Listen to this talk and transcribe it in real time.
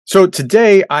So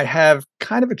today I have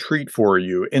kind of a treat for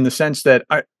you in the sense that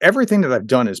everything that I've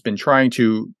done has been trying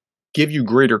to give you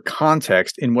greater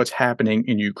context in what's happening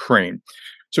in Ukraine.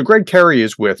 So Greg Terry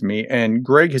is with me, and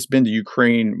Greg has been to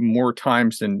Ukraine more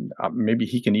times than maybe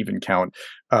he can even count.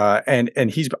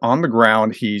 And he's on the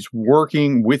ground. He's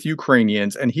working with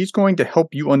Ukrainians, and he's going to help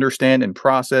you understand and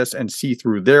process and see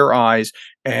through their eyes,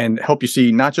 and help you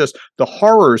see not just the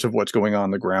horrors of what's going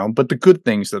on the ground, but the good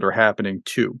things that are happening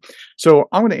too. So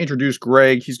I'm going to introduce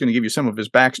Greg. He's going to give you some of his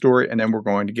backstory, and then we're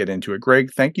going to get into it.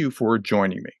 Greg, thank you for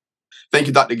joining me. Thank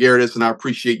you, Dr. Gerdes, and I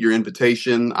appreciate your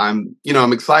invitation. I'm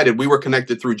excited. We were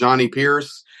connected through Johnny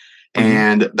Pierce, Hmm.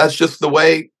 and that's just the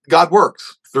way God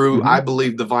works through, I Hmm.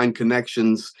 believe, divine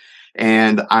connections.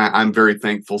 And I'm very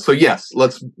thankful. So yes,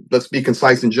 let's be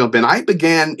concise and jump in. I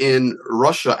began in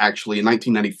Russia actually in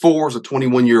 1994 as a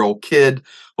 21-year-old kid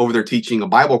over there teaching a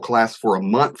Bible class for a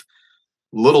month.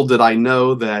 Little did I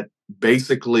know that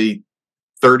basically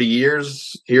 30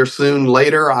 years here soon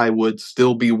later, I would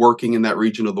still be working in that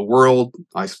region of the world.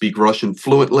 I speak Russian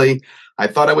fluently. I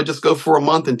thought I would just go for a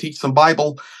month and teach some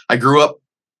Bible. I grew up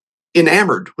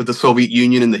enamored with the Soviet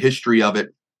Union and the history of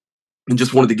it and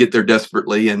just wanted to get there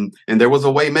desperately. And there was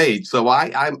a way made. So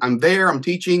I'm there, I'm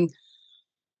teaching.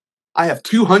 I have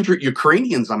 200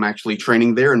 Ukrainians I'm actually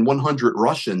training there and 100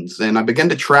 Russians. And I began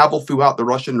to travel throughout the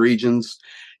Russian regions.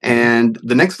 Hmm. And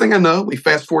the next thing I know, we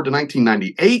fast forward to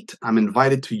 1998. I'm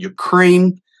invited to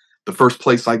Ukraine. The first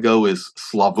place I go is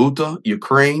Slavuta,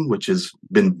 Ukraine, which has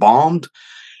been bombed.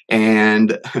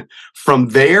 And from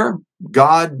there,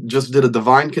 God just did a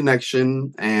divine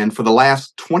connection. And for the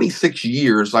last 26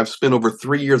 years, I've spent over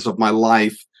 3 years of my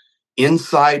life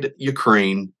inside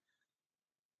Ukraine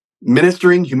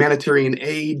ministering humanitarian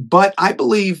aid, but I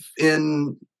believe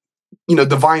in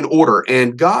divine order,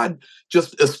 and God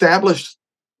just established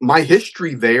my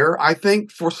history there, I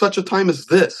think, for such a time as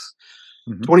this.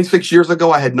 Hmm. 26 years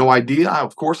ago, I had no idea.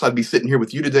 Of course, I'd be sitting here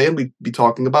with you today and we'd be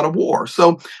talking about a war.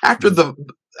 So after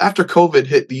COVID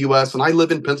hit the US, and I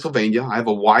live in Pennsylvania, I have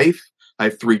a wife, I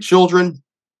have three children,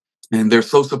 and they're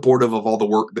so supportive of all the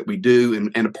work that we do,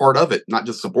 and a part of it, not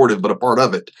just supportive, but a part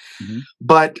of it. Hmm.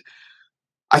 But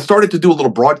I started to do a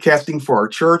little broadcasting for our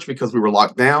church because we were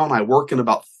locked down. I work in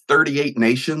about 38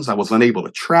 nations. I was unable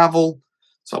to travel.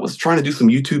 So I was trying to do some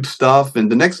YouTube stuff.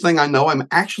 And the next thing I know, I'm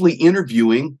actually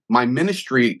interviewing my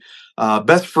ministry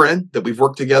best friend that we've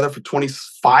worked together for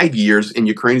 25 years in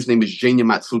Ukraine. His name is Zhenya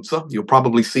Matsutsa. You'll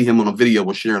probably see him on a video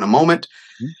we'll share in a moment.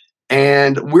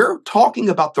 And we're talking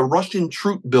about the Russian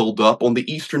troop buildup on the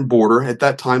eastern border at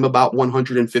that time, about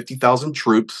 150,000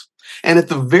 troops. And at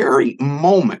the very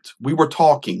moment we were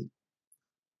talking,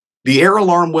 the air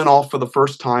alarm went off for the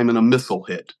first time and a missile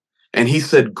hit. And he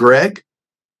said, Greg,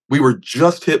 we were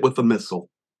just hit with a missile.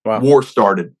 Wow. War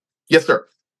started. Yes, sir.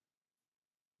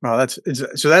 Wow,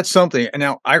 so that's something. And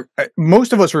now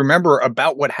most of us remember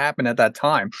about what happened at that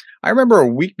time. I remember a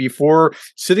week before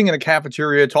sitting in a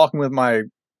cafeteria talking with my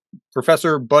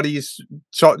professor buddies,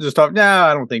 just talking. Nah,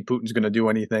 I don't think Putin's going to do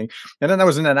anything. And then I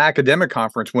was in an academic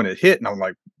conference when it hit, and I'm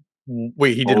like,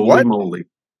 wait, he did Holy what? moly.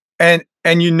 And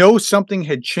something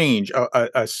had changed.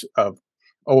 A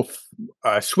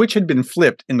a switch had been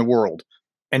flipped in the world,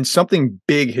 and something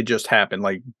big had just happened.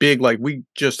 Like big, like we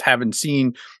just haven't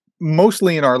seen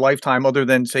mostly in our lifetime, other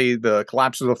than say the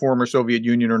collapse of the former Soviet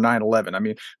Union or 9/11. I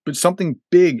mean, but something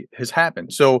big has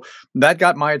happened. So that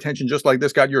got my attention, just like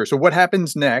this got yours. So what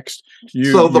happens next?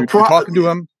 So You're talking to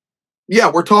him. yeah,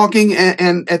 we're talking,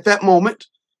 and at that moment,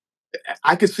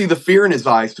 I could see the fear in his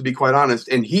eyes, to be quite honest.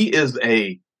 And he's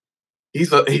a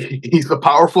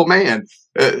powerful man.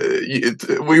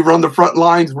 We run the front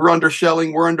lines. We're under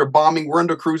shelling. We're under bombing. We're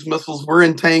under cruise missiles. We're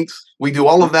in tanks. We do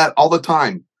all of that all the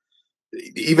time,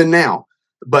 even now.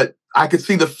 But I could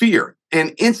see the fear,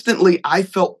 and instantly I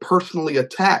felt personally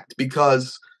attacked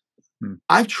because Hmm.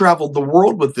 I've traveled the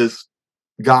world with this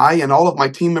guy and all of my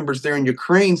team members there in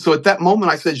Ukraine. So at that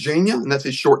moment, I said, Zhenya, and that's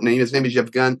his short name. His name is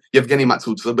Yevgeny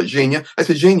Matsutsa, but Zhenya. I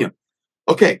said, Zhenya,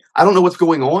 okay, I don't know what's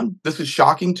going on. This is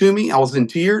shocking to me. I was in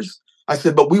tears. I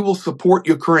said, but we will support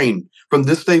Ukraine from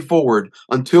this day forward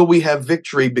until we have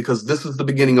victory, because this is the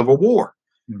beginning of a war.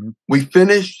 Mhm. We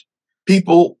finished.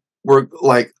 People were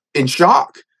like in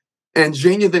shock. And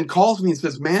Zhenya then calls me and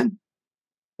says, man,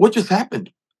 what just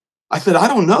happened? I said, I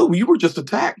don't know. You were just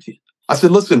attacked. I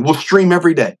said, listen, we'll stream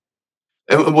every day,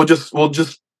 and we'll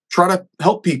just try to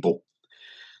help people.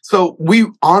 So we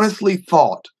honestly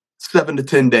thought 7 to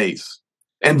 10 days,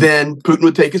 and Hmm. then Putin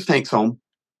would take his tanks home.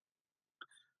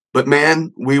 But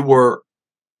man, we were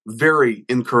very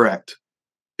incorrect.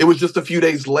 It was just a few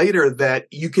days later that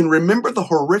you can remember the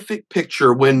horrific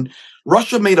picture when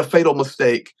Russia made a fatal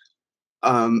mistake.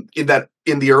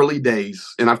 in the early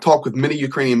days, and I've talked with many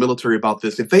Ukrainian military about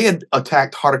this. If they had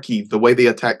attacked Kharkiv the way they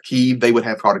attacked Kyiv, they would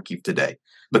have Kharkiv today,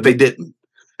 but they didn't.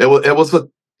 It was a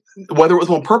whether it was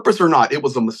on purpose or not, it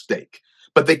was a mistake.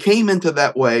 But they came into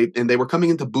that way, and they were coming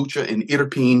into Bucha and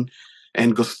Irpin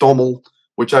and Gostomel,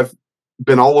 which I've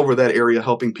been all over that area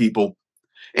helping people.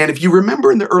 And if you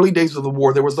remember in the early days of the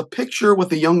war, there was a picture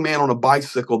with a young man on a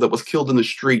bicycle that was killed in the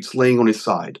streets laying on his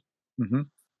side. Hmm.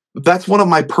 That's one of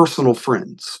my personal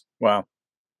friends. Wow.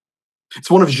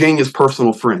 It's one of Zhenia's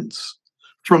personal friends.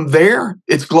 From there,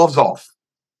 it's gloves off.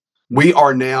 We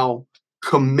are now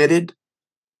committed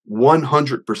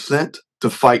 100% to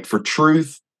fight for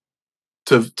truth,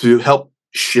 to help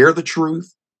share the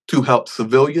truth, to help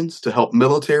civilians, to help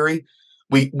military.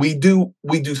 We do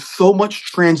so much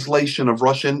translation of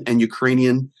Russian and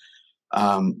Ukrainian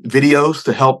videos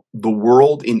to help the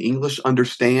world in English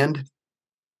understand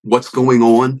what's going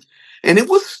on. And it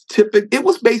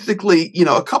was basically,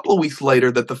 a couple of weeks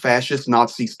later that the fascist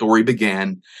Nazi story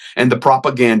began, and the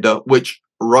propaganda, which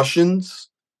Russians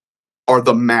are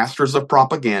the masters of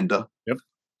propaganda, Yep.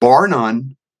 bar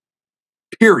none,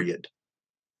 period.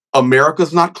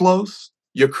 America's not close.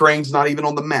 Ukraine's not even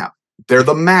on the map. They're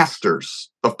the masters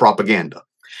of propaganda.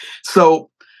 So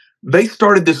they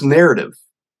started this narrative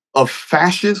of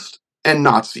fascists and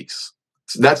Nazis.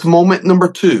 That's moment number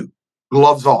 2,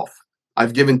 gloves off.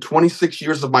 I've given 26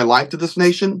 years of my life to this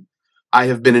nation. I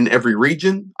have been in every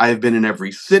region. I have been in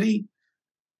every city.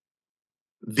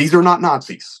 These are not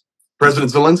Nazis.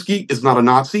 President Zelensky is not a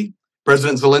Nazi.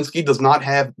 President Zelensky does not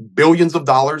have billions of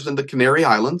dollars in the Canary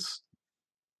Islands.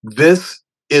 This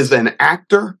is an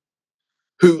actor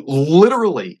who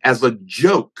literally, as a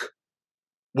joke,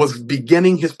 was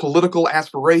beginning his political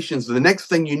aspirations. The next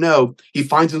thing you know, he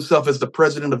finds himself as the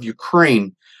president of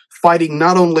Ukraine, fighting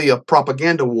not only a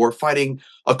propaganda war, fighting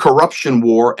a corruption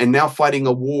war, and now fighting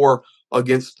a war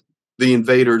against the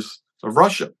invaders of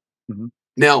Russia. Hmm.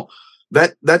 Now,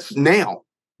 that's now,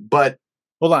 but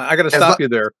Hold on, I got to as stop you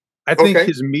there. I think okay,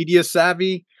 his media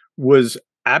savvy was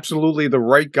absolutely the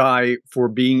right guy for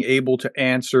being able to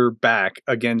answer back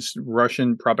against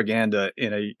Russian propaganda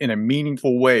in a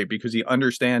meaningful way because he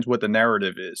understands what the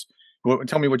narrative is.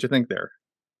 Tell me what you think there.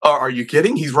 are you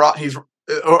kidding? He's right. He's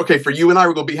okay. For you and I,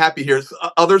 we're going to be happy here.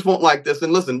 Others won't like this.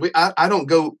 And listen, I don't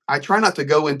go. I try not to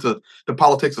go into the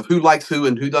politics of who likes who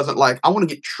and who doesn't like. I want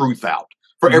to get truth out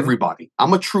for Hmm. everybody.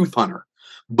 I'm a truth hunter.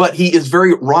 But he is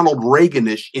very Ronald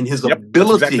Reaganish in his Yep, that's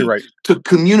exactly ability right. to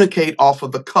communicate off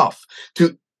of the cuff,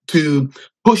 to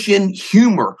push in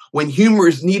humor when humor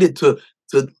is needed to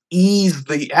ease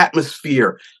the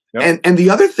atmosphere. Yep. And the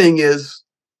other thing is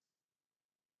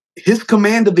his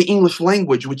command of the English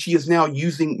language, which he is now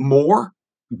using more.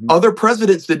 Hmm. Other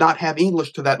presidents did not have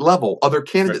English to that level. Other Right.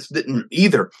 candidates didn't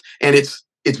either. And it's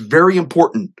very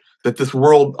important that this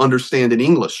world understand in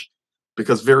English,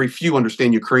 because very few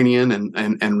understand Ukrainian and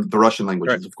the Russian Right.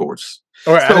 languages, of course.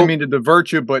 All right. I didn't So mean to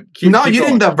divert you, but no, keep you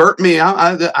going. didn't divert me.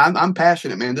 I'm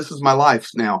passionate, man. This is my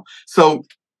life now. So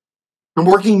I'm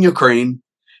working in Ukraine,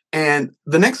 and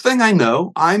the next thing I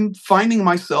know, I'm finding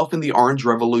myself in the Orange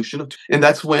Revolution, and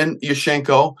that's when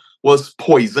Yushchenko was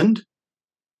poisoned.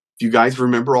 If you guys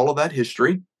remember all of that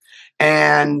history,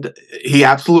 and he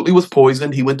absolutely was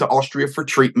poisoned. He went to Austria for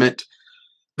treatment.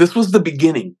 This was the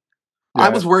beginning. I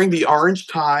Yeah. was wearing the orange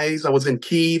ties. I was in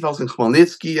Kyiv. I was in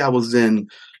Khmelnytsky. I was in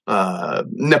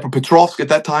Dnepropetrovsk at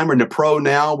that time, or Dnipro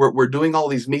now. We're doing all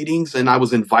these meetings, and I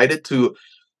was invited to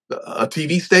a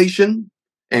TV station,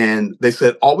 and they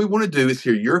said, all we want to do is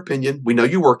hear your opinion. We know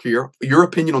you work here, your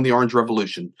opinion on the Orange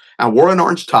Revolution. I wore an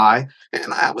orange tie,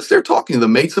 and I was there talking to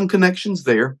them, made some connections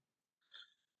there.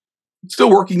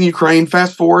 Still working in Ukraine.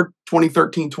 Fast forward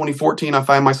 2013, 2014, I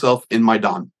find myself in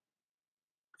Maidan.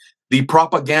 The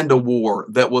propaganda war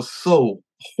that was so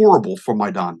horrible for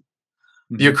Maidan.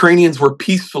 The Hmm. Ukrainians were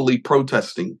peacefully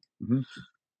protesting Hmm.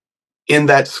 in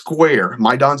that square,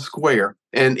 Maidan Square.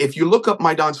 And if you look up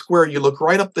Maidan Square, you look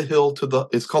right up the hill to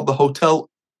it's called the Hotel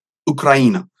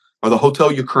Ukraina, or the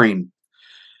Hotel Ukraine.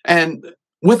 And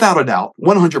without a doubt,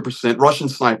 100% Russian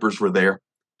snipers were there.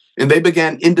 And they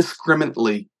began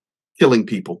indiscriminately killing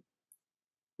people.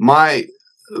 My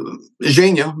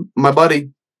Zhenya, my buddy,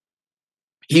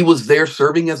 he was there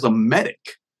serving as a medic,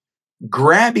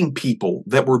 grabbing people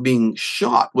that were being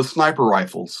shot with sniper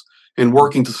rifles and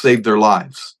working to save their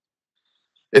lives.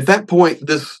 At that point,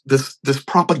 this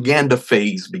propaganda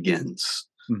phase begins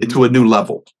Hmm. to a new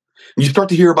level. And you start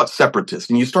to hear about separatists,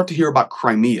 and you start to hear about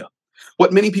Crimea.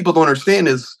 What many people don't understand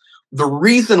is the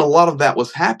reason a lot of that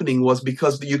was happening was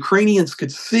because the Ukrainians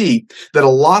could see that a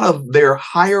lot of their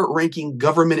higher ranking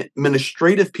government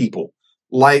administrative people,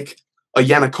 like a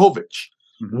Yanukovych,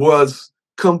 Hmm. was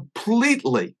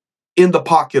completely in the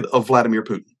pocket of Vladimir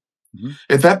Putin. Hmm.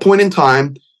 At that point in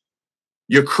time,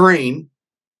 Ukraine,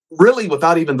 really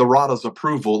without even the Rada's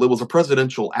approval, it was a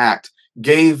presidential act,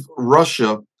 gave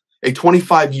Russia a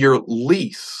 25-year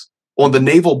lease on the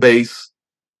naval base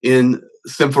in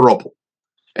Simferopol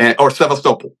or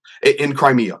Sevastopol in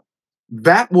Crimea.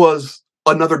 That was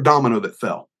another domino that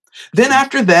fell. Then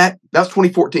after that, that's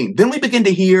 2014. Then we begin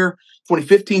to hear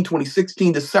 2015,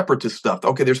 2016, the separatist stuff.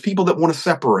 Okay, there's people that want to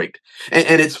separate,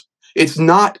 and it's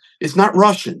not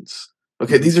Russians.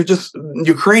 Okay, Hmm. these are just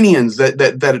Ukrainians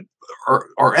that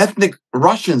are ethnic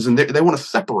Russians, and they want to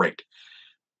separate.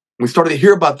 We started to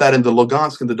hear about that in the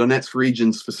Lugansk and the Donetsk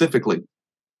region specifically.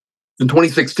 In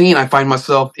 2016, I find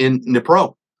myself in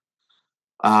Dnipro.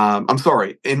 I'm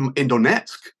sorry, in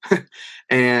Donetsk,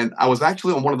 and I was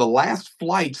actually on one of the last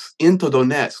flights into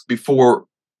Donetsk before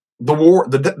the war,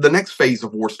 the next phase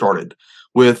of war started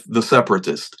with the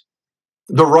separatists,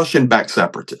 the Russian-backed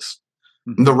separatists.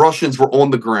 Hmm. The Russians were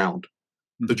on the ground.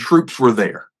 The Hmm. troops were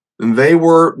there. And they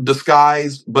were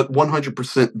disguised, but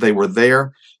 100% they were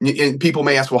there. And people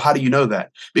may ask, well, how do you know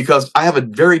that? Because I have a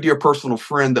very dear personal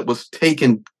friend that was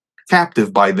taken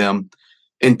captive by them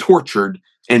and tortured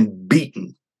and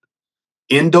beaten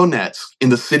in Donetsk in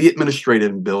the city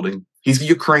administrative building. He's a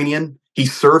Ukrainian. He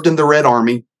served in the Red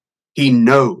Army. He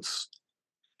knows.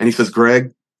 And he says,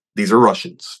 Greg, these are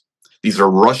Russians. These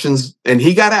are Russians. And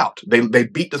he got out. They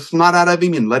beat the snot out of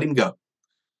him and let him go.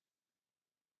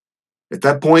 At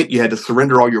that point, you had to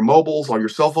surrender all your mobiles, all your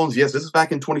cell phones. Yes, this is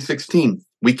back in 2016.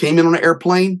 We came in on an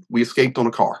airplane. We escaped on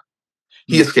a car.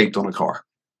 He Hmm. escaped on a car.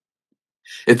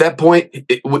 At that point,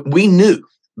 we knew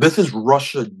this is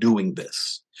Russia doing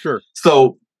this. Sure.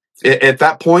 So at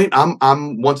that point,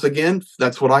 I'm once again,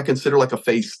 that's what I consider like a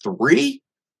phase 3.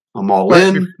 I'm all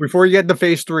But in. before you get into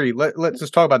phase three, let's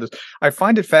just talk about this. I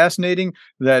find it fascinating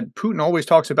that Putin always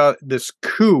talks about this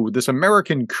coup, this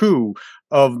American coup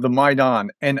of the Maidan,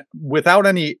 and without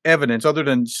any evidence other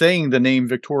than saying the name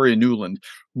Victoria Nuland,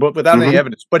 but without any Mhm.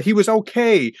 evidence. But he was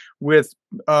okay with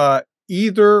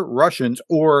either Russians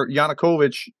or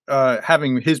Yanukovych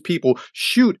having his people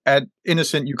shoot at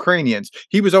innocent Ukrainians.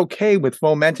 He was okay with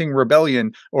fomenting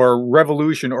rebellion or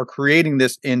revolution or creating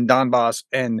this in Donbass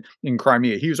and in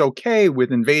Crimea. He was okay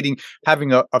with invading,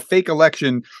 having a fake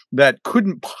election that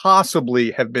couldn't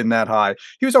possibly have been that high.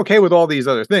 He was okay with all these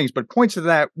other things, but points to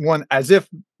that one as if,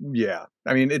 yeah,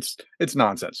 I mean, it's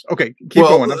nonsense. Okay, keep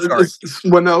Well, going. I'm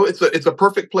sorry. no, it's a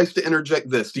perfect place to interject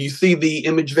this. Do you see the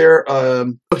image there?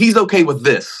 He's okay with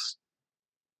this.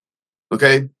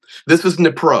 Okay, this is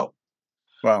Dnipro.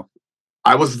 Wow.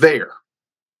 I was there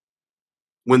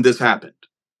when this happened,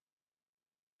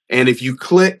 and if you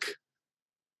click,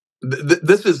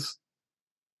 this is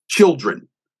children.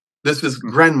 This is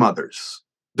Mhm. grandmothers.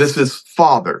 This is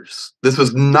fathers. This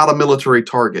is not a military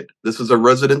target. This is a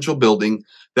residential building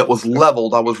that was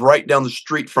leveled. I was right down the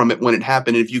street from it when it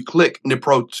happened. And if you click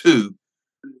Dnipro 2,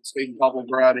 State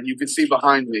Pavlograd, and you can see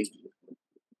behind me,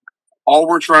 all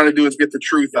we're trying to do is get the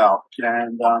truth out.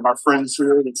 And our friends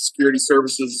here at Security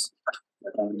Services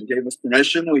gave us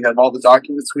permission. We have all the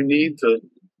documents we need to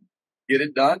get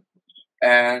it done.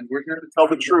 And we're here to tell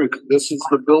the truth. This is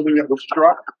the building that was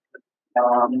struck.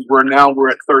 We're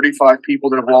at 35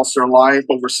 people that have lost their life,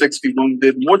 over 60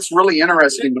 wounded. What's really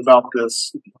interesting about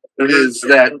this is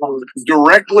that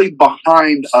directly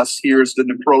behind us here is the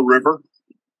Dnipro River,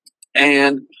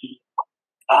 and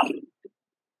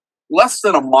less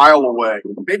than a mile away,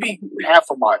 maybe half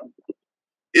a mile,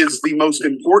 is the most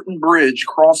important bridge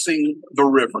crossing the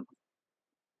river.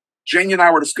 Jane and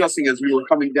I were discussing as we were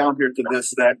coming down here to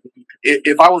this that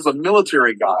if I was a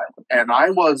military guy and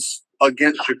I was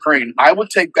against Ukraine, I would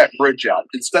take that bridge out.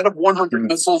 Instead of 100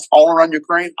 missiles all around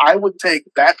Ukraine, I would take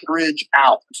that bridge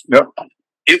out. Yep.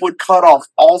 It would cut off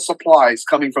all supplies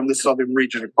coming from the southern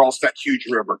region across that huge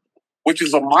river, which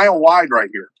is a mile wide right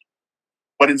here.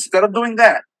 But instead of doing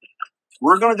that,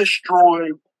 we're going to destroy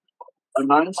a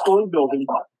 9-story building.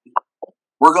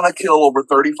 We're going to kill over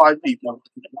 35 people.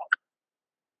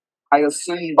 I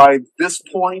assume by this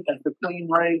point at the clean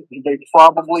rate, they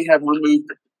probably have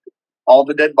removed all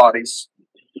the dead bodies,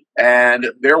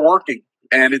 and they're working.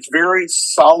 And it's very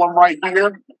solemn right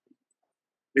here.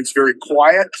 It's very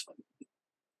quiet.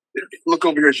 Look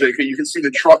over here, Jake. You can see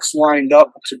the trucks lined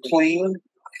up to clean.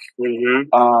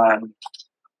 Mm-hmm.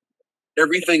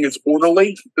 Everything is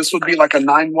orderly. This would be like a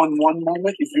 911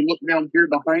 moment. If you look down here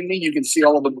behind me, you can see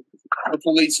all of the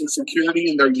police and security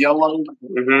in their yellow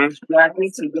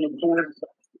jackets, and then of course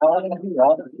all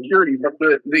the security. But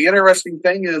the interesting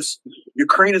thing is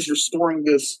Ukraine is restoring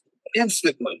this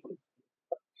instantly.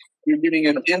 You're getting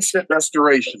an instant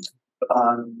restoration.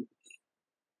 Um,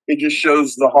 it just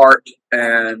shows the heart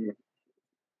and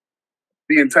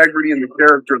the integrity and the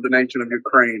character of the nation of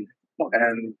Ukraine.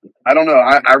 And I don't know.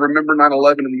 I remember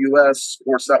 9/11 in the U.S. Of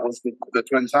course, that was the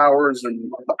Twin Towers,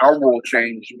 and our world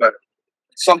changed. But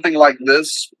something like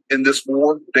this in this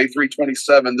war, Day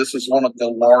 327, this is one of the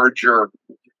larger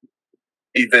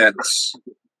events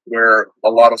where a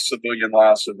lot of civilian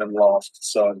lives have been lost.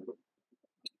 So,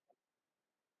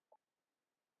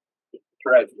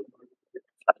 tragedy.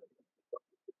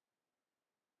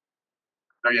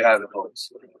 There you have it,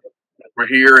 folks. We're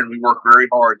here and we work very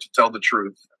hard to tell the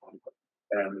truth.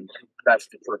 And that's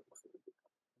the truth.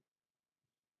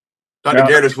 Dr. Now,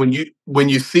 Gerdes, when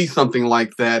you see something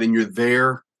like that and you're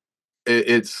there,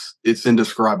 it's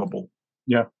indescribable.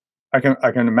 yeah, I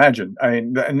can imagine. I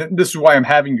mean, and this is why I'm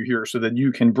having you here, so that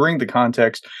you can bring the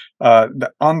context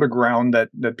on the ground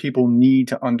that people need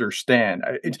to understand.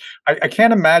 I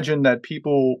can't imagine that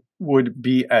people would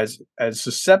be as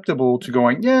susceptible to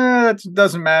going, yeah, it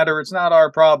doesn't matter, it's not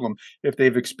our problem, if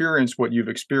they've experienced what you've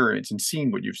experienced and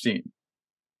seen what you've seen.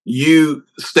 You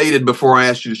stated before I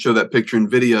asked you to show that picture and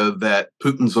video that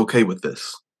Putin's okay with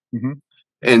this. Hmm.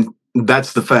 And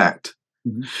that's the fact.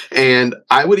 Hmm. And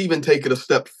I would even take it a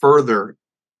step further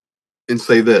and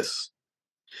say this.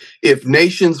 If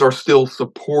nations are still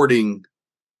supporting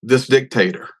this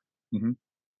dictator, Hmm.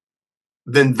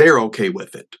 then they're okay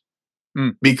with it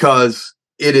Mm. because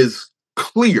it is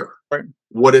clear Right.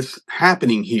 what is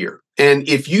happening here. And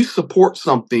if you support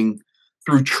something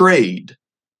through trade,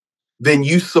 then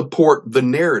you support the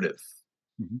narrative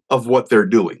Hmm. of what they're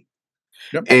doing.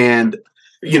 Yep. And,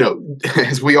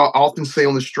 as we often say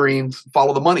on the streams,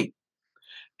 follow the money.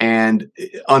 And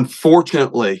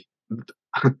unfortunately,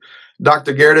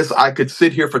 Dr. Gerdes, I could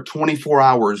sit here for 24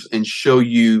 hours and show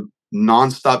you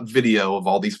nonstop video of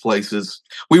all these places.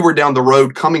 We were down the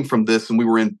road coming from this, and we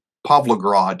were in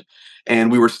Pavlograd,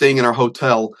 and we were staying in our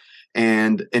hotel,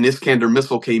 and an Iskander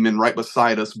missile came in right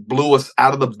beside us, blew us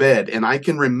out of the bed. And I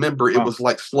can remember it Wow. was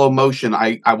like slow motion.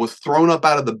 I was thrown up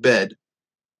out of the bed,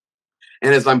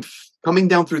 and as I'm coming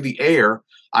down through the air,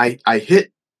 I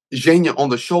hit Zhenya on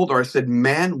the shoulder. I said,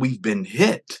 "Man, we've been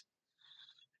hit."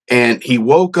 And he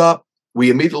woke up. We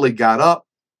immediately got up.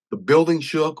 The building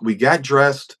shook. We got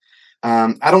dressed.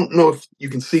 I don't know if you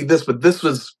can see this, but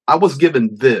I was given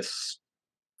this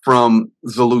from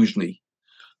Zaluzhny,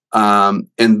 and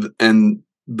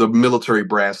the military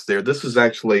brass there. This is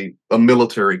actually a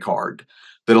military card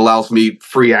that allows me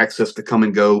free access to come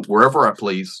and go wherever I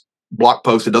please. Block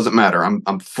post, it doesn't matter.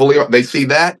 I'm fully. They see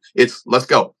that, it's let's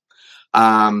go.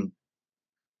 Um,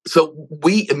 so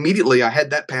we immediately, I had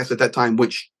that pass at that time,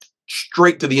 went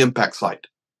straight to the impact site.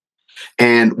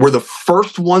 And we're the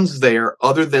first ones there,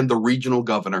 other than the regional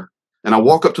governor. And I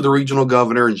walk up to the regional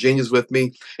governor, and Jenya's with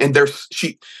me, and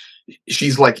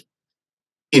she's like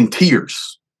in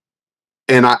tears.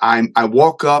 And I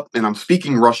walk up and I'm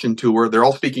speaking Russian to her. They're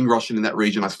all speaking Russian in that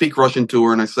region. I speak Russian to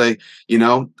her and I say,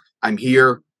 I'm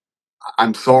here.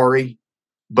 I'm sorry,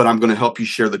 but I'm going to help you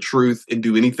share the truth and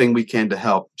do anything we can to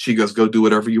help. She goes, go do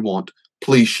whatever you want.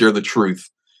 Please share the truth.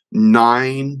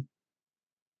 9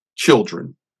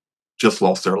 children just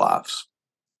lost their lives.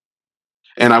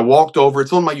 And I walked over,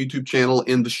 it's on my YouTube channel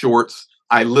in the shorts.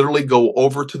 I literally go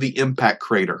over to the impact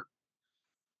crater,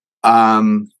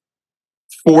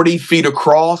 40 feet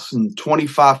across and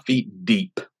 25 feet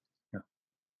deep. Yeah.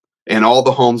 And all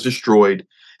the homes destroyed.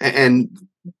 And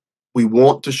we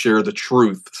want to share the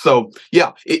truth. So,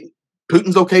 yeah,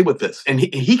 Putin's okay with this. And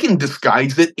he can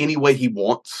disguise it any way he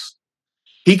wants.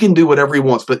 He can do whatever he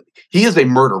wants, but he is a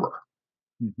murderer.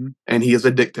 Hmm. And he is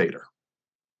a dictator.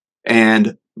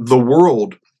 And the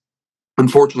world,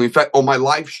 unfortunately, in fact, on my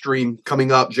live stream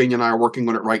coming up, Jane and I are working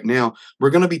on it right now. We're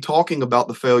going to be talking about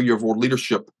the failure of world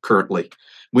leadership currently.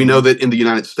 We know that in the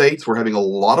United States, we're having a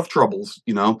lot of troubles,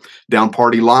 down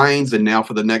party lines, and now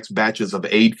for the next batches of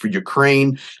aid for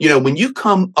Ukraine. When you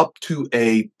come up to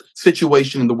a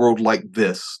situation in the world like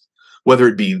this, whether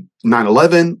it be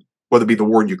 9/11, whether it be the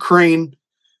war in Ukraine,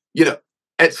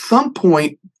 at some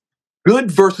point, good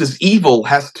versus evil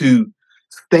has to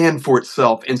stand for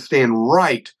itself and stand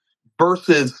right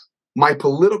versus my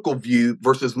political view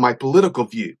versus my political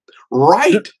view.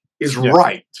 Right is Yeah,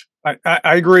 right.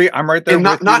 I agree. I'm right there And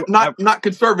with not you. not not not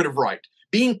conservative right.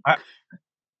 Being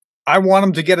I want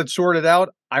them to get it sorted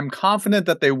out. I'm confident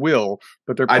that they will,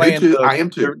 but I do too. I am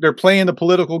too. they're playing the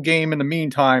political game in the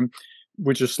meantime,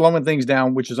 which is slowing things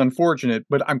down, which is unfortunate.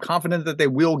 But I'm confident that they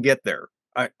will get there.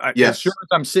 As sure Yes. as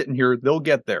I'm sitting here, they'll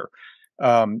get there,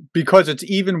 because it's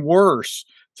even worse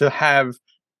to have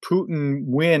Putin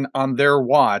win on their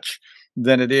watch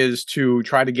than it is to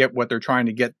try to get what they're trying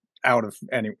to get out of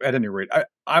at any rate.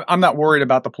 I'm not worried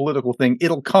about the political thing.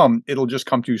 It'll come. It'll just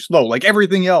come too slow. Like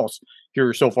everything else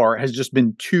here so far has just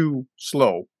been too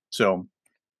slow. So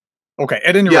okay,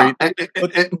 at any Yeah, rate,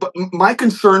 but but my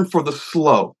concern for the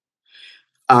slow.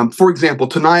 For example,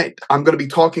 tonight I'm going to be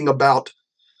talking about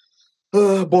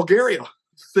Bulgaria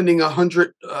sending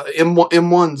 100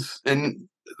 M1s, and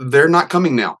they're not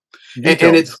coming now. And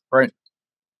veto, it's right?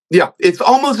 yeah, it's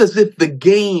almost as if the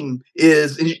game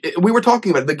is. We were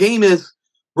talking about it. The game is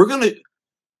we're going to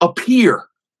appear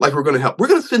like we're going to help. We're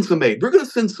going to send some aid. We're going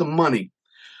to send some money.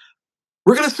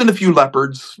 We're going to send a few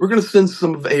Leopards. We're going to send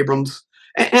some of Abrams.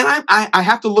 And I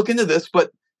have to look into this,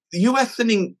 but the U.S.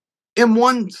 sending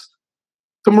M1s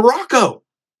to Morocco.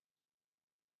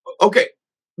 Okay,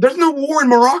 there's no war in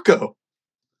Morocco.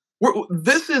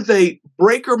 This is a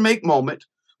break or make moment.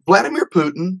 Vladimir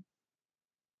Putin,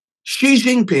 Xi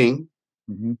Jinping,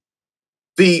 Mhm,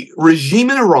 the regime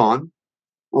in Iran,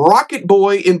 Rocket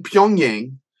Boy in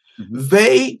Pyongyang, mhm,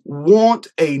 they want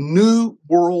a new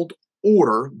world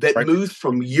order that right. moves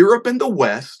from Europe and the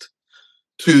West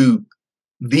to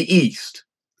the East.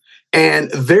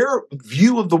 And their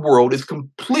view of the world is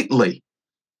completely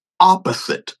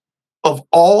opposite of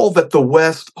all that the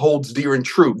West holds dear and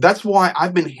true. That's why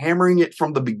I've been hammering it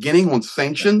from the beginning on Yeah.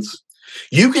 sanctions.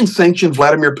 You can sanction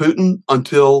Vladimir Putin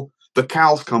until the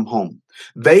cows come home.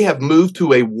 They have moved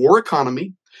to a war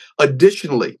economy.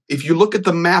 Additionally, if you look at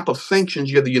the map of sanctions,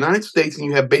 you have the United States and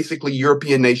you have basically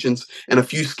European nations and a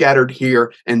few scattered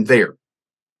here and there.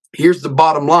 Here's the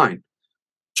bottom line.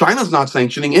 China's not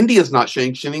sanctioning, India's not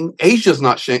sanctioning, Asia's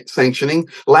not sanctioning,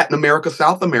 Latin America,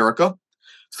 South America.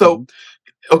 So Mhm.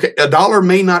 okay, a dollar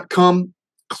may not come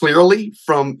clearly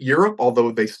from Europe,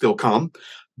 although they still come,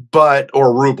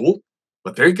 or ruble,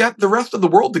 but they got the rest of the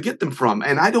world to get them from.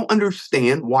 And I don't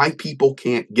understand why people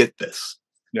can't get this.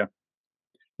 Yeah.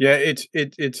 Yeah, it's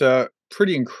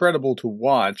pretty incredible to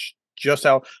watch just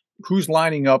how who's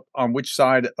lining up on which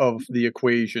side of the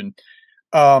equation.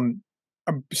 Um,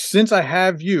 since I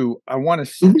have you, I want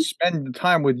to Mhm. spend the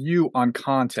time with you on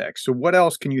context. So, what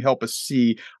else can you help us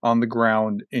see on the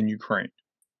ground in Ukraine?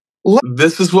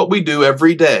 This is what we do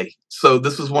every day. So,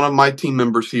 this is one of my team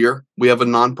members here. We have a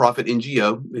nonprofit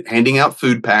NGO handing out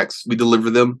food packs. We deliver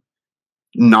them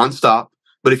nonstop.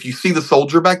 But if you see the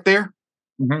soldier back there,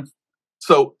 Hmm.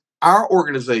 so our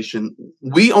organization,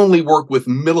 we only work with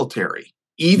military,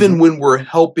 even Hmm. when we're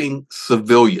helping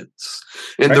civilians.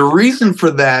 And Right. the reason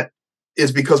for that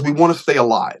is because we want to stay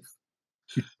alive.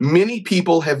 Many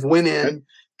people have went Right. in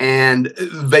and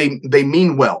they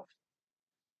mean well.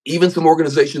 Even some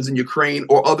organizations in Ukraine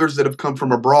or others that have come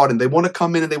from abroad and they want to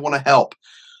come in and they want to help.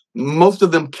 Most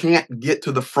of them can't get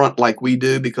to the front like we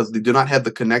do because they do not have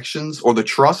the connections or the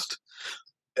trust,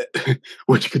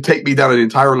 which could take me down an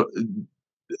entire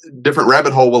different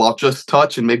rabbit hole I'll just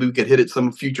touch and maybe we could hit it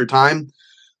some future time.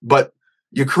 But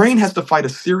Ukraine has to fight a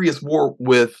serious war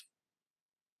with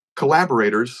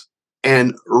collaborators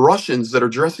and Russians that are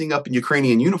dressing up in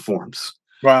Ukrainian uniforms.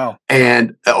 Wow.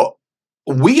 And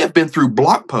we have been through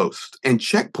block posts and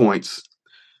checkpoints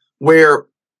where,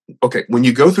 okay, when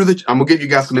you go through I'm gonna give you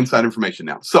guys some inside information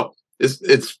now. So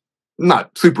it's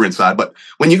not super inside, but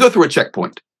when you go through a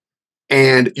checkpoint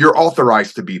and you're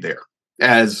authorized to be there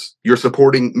as you're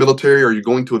supporting military or you're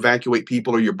going to evacuate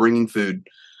people or you're bringing food,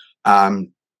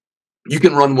 um, you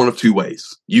can run one of two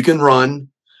ways. You can run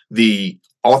the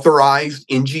authorized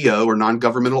NGO or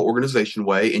non-governmental organization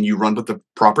way and you run with the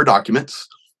proper documents,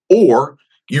 or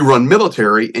you run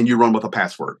military and you run with a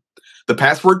password. The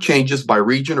password changes by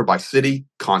region or by city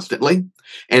constantly.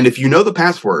 And if you know the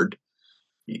password,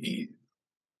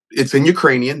 it's in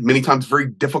Ukrainian, many times very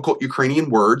difficult Ukrainian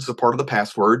words, a part of the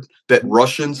password that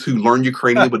Russians who learn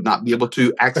Ukrainian would not be able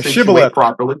to A accentuate shibboleth,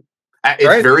 properly. It's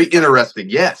right? very interesting,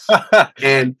 yes.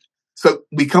 And so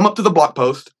we come up to the block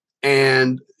post,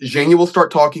 and Zhenya will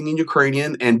start talking in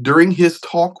Ukrainian. And during his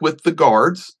talk with the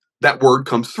guards, that word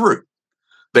comes through.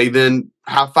 They then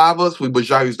high five us. We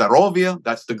bajаю zdarovia.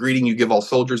 That's the greeting you give all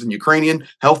soldiers in Ukrainian.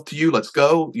 Health to you. Let's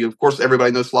go. Of course,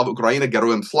 everybody knows Slava Ukraina,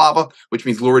 Geroyam Slava, which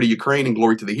means glory to Ukraine and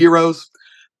glory to the heroes.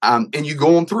 And you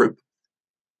go on through.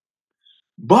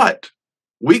 But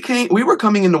we were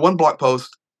coming into one block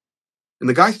post, and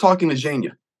the guy's talking to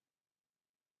Zhenya.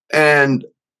 And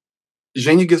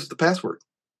Zhenya gives us the password.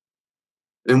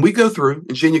 And we go through,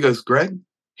 and Zhenya goes, Greg,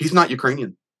 he's not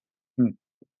Ukrainian. Hmm.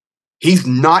 He's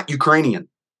not Ukrainian.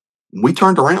 We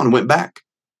turned around and went back.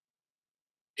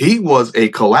 He was a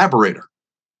collaborator.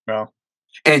 Wow.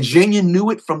 And Zhenya knew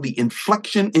it from the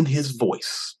inflection in his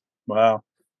voice. Wow.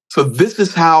 So this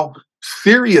is how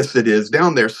serious it is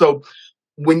down there. So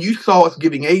when you saw us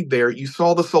giving aid there, you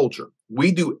saw the soldier.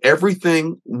 We do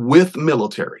everything with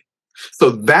military. So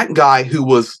that guy who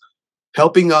was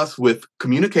helping us with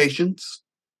communications,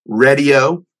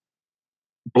 radio,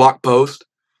 block post,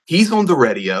 he's on the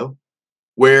radio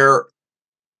where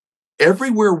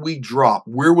everywhere we drop,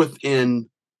 we're within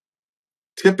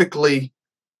typically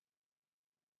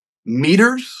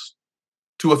meters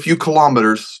to a few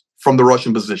kilometers from the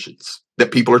Russian positions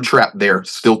that people are trapped there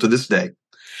still to this day.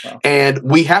 Wow. And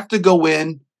we have to go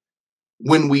in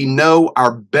when we know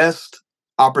our best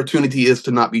opportunity is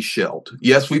to not be shelled.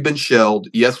 Yes, we've been shelled.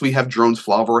 Yes, we have drones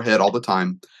fly over our head all the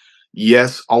time.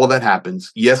 Yes, all of that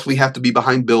happens. Yes, we have to be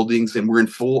behind buildings and we're in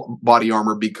full body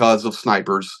armor because of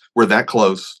snipers. We're that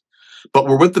close. But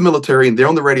we're with the military and they're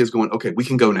on the radios going, okay, we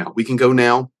can go now. We can go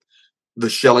now. The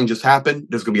shelling just happened.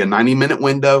 There's going to be a 90-minute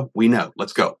window. We know.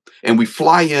 Let's go. And we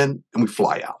fly in and we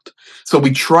fly out. So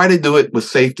we try to do it with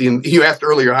safety. And you asked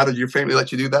earlier, how did your family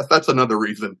let you do that? That's another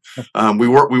reason. We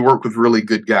work with really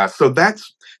good guys. So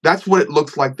that's what it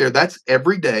looks like there. That's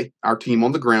every day. Our team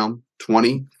on the ground,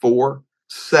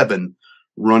 24/7,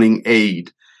 running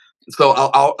aid.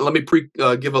 So let me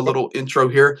give a little intro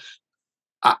here.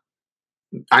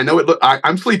 I know it.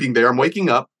 I'm sleeping there. I'm waking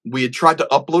up. We had tried to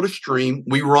upload a stream.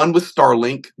 We run with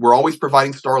Starlink. We're always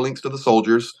providing Starlinks to the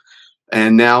soldiers,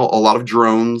 and now a lot of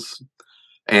drones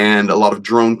and a lot of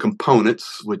drone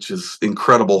components, which is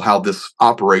incredible how this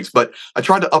operates. But I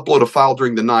tried to upload a file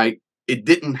during the night. It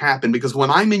didn't happen because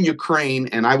when I'm in Ukraine,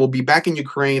 and I will be back in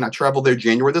Ukraine, I travel there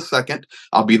January the 2nd.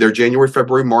 I'll be there January,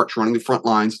 February, March, running the front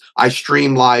lines. I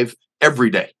stream live every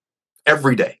day,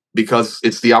 because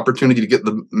it's the opportunity to get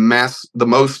the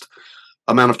most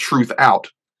amount of truth out.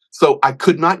 So I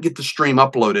could not get the stream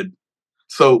uploaded.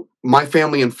 So my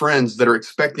family and friends that are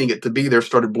expecting it to be there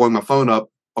started blowing my phone up.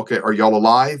 Okay, are y'all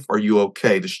alive? Are you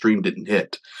okay? The stream didn't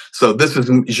hit. So this is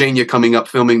Zhenya coming up,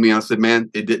 filming me. I said, man,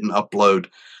 it didn't upload.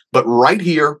 But right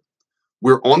here,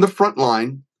 we're on the front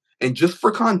line. And just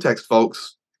for context,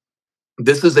 folks,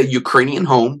 this is a Ukrainian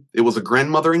home. It was a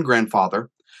grandmother and grandfather.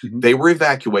 They were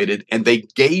evacuated and they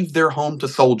gave their home to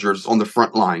soldiers on the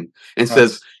front line and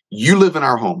says, you live in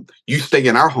our home. You stay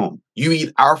in our home. You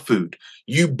eat our food.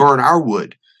 You burn our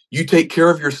wood. You take care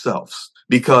of yourselves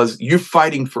because you're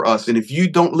fighting for us. And if you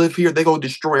don't live here, they're going to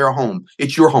destroy our home.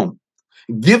 It's your home.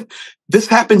 This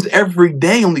happens every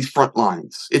day on these front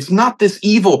lines. It's not this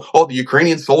evil, the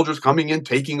Ukrainian soldiers coming in,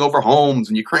 taking over homes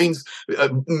and Ukraine's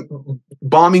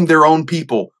bombing their own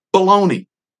people. Baloney.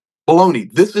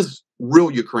 This is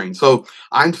real Ukraine. So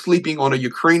I'm sleeping on a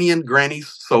Ukrainian granny's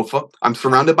sofa. I'm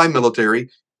surrounded by military.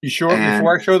 You sure?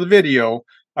 Before I show the video,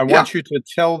 I want you to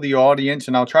tell the audience,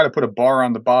 and I'll try to put a bar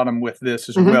on the bottom with this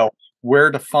as well,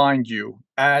 where to find you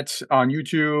on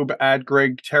YouTube at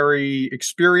Greg Terry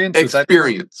Experience.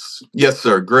 Experience. Yes,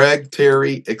 sir. Greg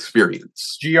Terry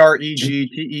Experience.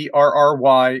 GregTerry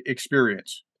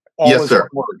Experience. Yes, sir.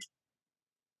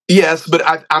 Yes, but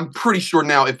I'm pretty sure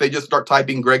now if they just start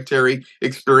typing Greg Terry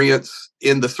Experience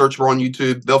in the search bar on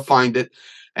YouTube, they'll find it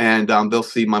and they'll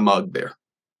see my mug there.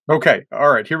 Okay. All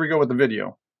right. Here we go with the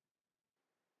video.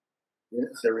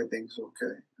 Yes, everything's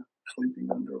okay. Sleeping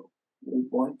under a little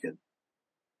blanket.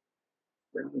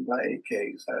 Surrounded by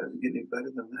AKs. How does it get any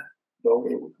better than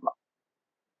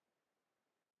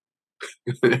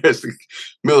that? There's the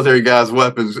military guys'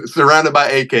 weapons surrounded by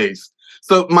AKs.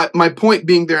 So my point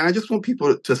being there, and I just want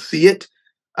people to see it.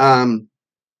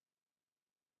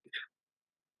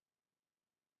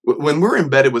 When we're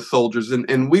embedded with soldiers,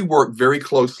 and we work very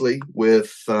closely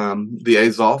with the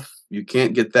Azov, you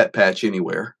can't get that patch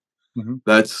anywhere.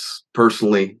 That's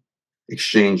personally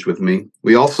exchanged with me.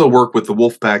 We also work with the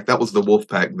Wolfpack. That was the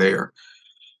Wolfpack there.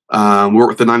 We work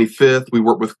with the 95th. We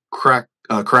work with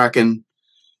Kraken,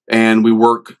 and we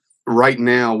work. Right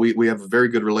now, we have a very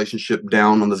good relationship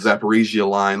down on the Zaporizhia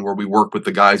line where we work with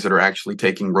the guys that are actually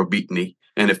taking Robitny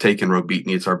and have taken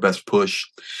Robitny. It's our best push.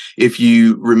 If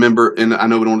you remember, and I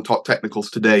know we don't want to talk technicals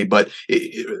today, but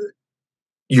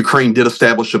Ukraine did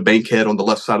establish a bankhead on the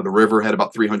left side of the river, had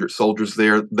about 300 soldiers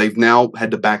there. They've now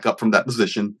had to back up from that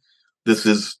position. This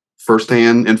is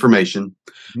firsthand information.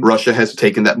 Russia has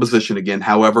taken that position again.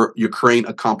 However, Ukraine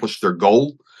accomplished their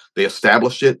goal. They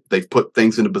established it. They've put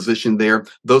things into position there.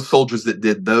 Those soldiers that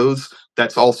did those,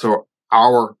 that's also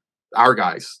our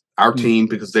guys, our team,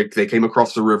 because they came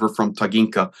across the river from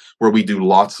Taginka, where we do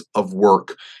lots of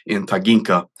work in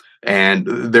Taginka. And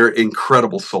they're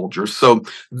incredible soldiers. So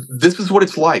this is what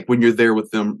it's like when you're there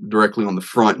with them directly on the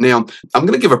front. Now, I'm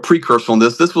going to give a precursor on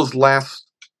this. This was last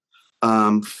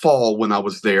fall when I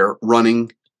was there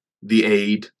running the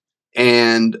aid.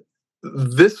 And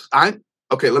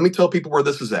okay, let me tell people where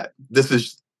this is at. This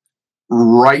is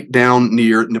right down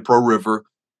near Dnipro River,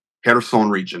 Kherson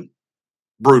region.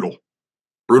 Brutal,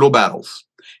 brutal battles.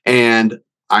 And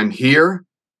I'm here,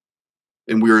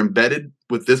 and we're embedded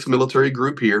with this military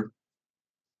group here.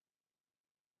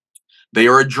 They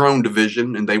are a drone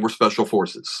division, and they were special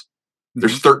forces.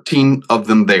 There's 13 of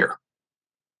them there.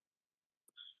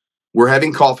 We're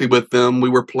having coffee with them. We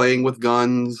were playing with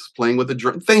guns, playing with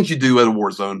the things you do at a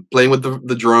war zone, playing with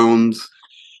the drones.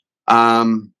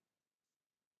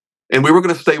 And we were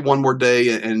going to stay one more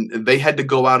day, and they had to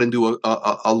go out and do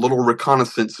a little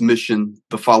reconnaissance mission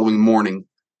the following morning.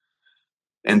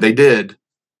 And they did,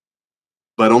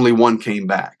 but only one came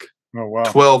back. Oh, wow.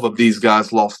 12 of these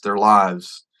guys lost their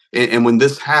lives. And when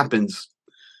this happens,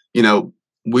 you know,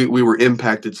 we were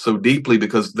impacted so deeply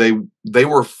because they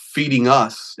were feeding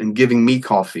us and giving me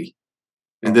coffee,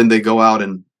 and then they go out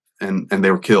and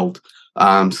they were killed.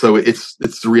 So it's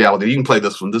the reality. You can play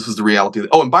this one. This is the reality.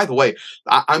 Oh, and by the way,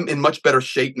 I'm in much better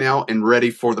shape now and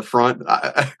ready for the front.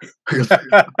 I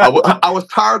was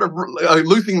tired of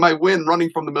losing my wind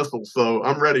running from the missiles, so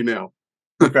I'm ready now.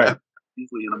 Okay.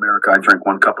 Usually in America, I drink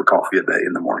 1 cup of coffee a day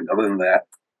in the morning. Other than that,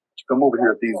 you come over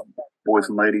here at these boys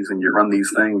and ladies and you run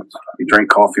these things, you drink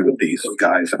coffee with these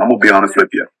guys. And I'm going to be honest with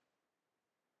you.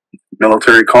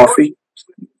 Military coffee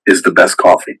is the best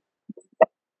coffee.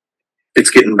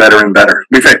 It's getting better and better.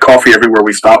 We've had coffee everywhere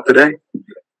we stop today,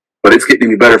 but it's getting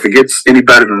any better. If it gets any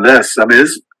better than this, I mean,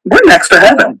 we're next to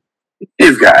heaven.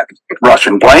 You've got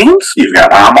Russian planes, you've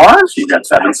got HIMARS, you've got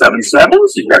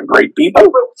 777s, you've got great people,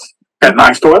 got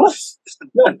nice toilets.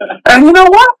 And you know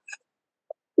what?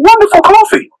 Wonderful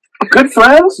coffee. Good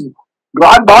friends,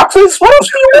 glide boxes. What else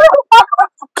do you want?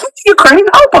 Please, Ukraine,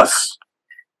 help us.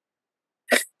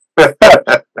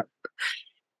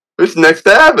 It's next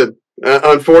to heaven.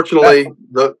 Unfortunately,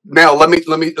 now on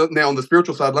the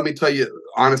spiritual side, let me tell you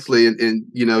honestly, and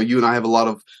you know, you and I have a lot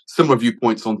of similar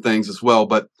viewpoints on things as well.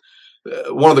 But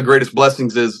one of the greatest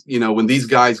blessings is, you know, when these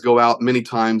guys go out, many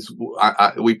times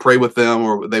we pray with them,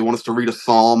 or they want us to read a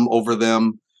psalm over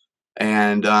them,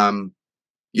 and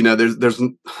you know, there's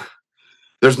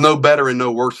no better and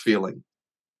no worse feeling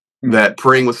that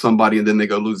praying with somebody and then they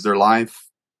go lose their life,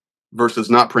 versus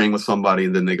not praying with somebody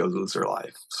and then they go lose their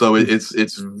life. So it's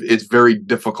very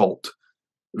difficult,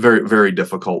 very, very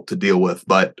difficult to deal with,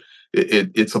 but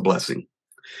it's a blessing.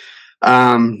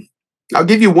 I'll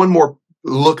give you one more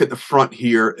look at the front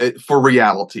here for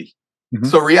reality.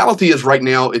 So reality is right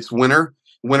now it's winter.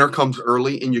 Winter comes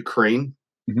early in Ukraine.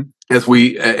 As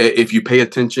if you pay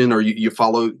attention or you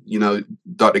follow, you know,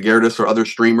 Dr. Gerdes or other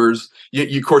streamers,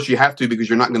 of course you have to, because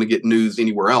you're not going to get news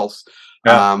anywhere else.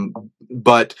 Yeah.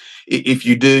 But if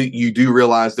you do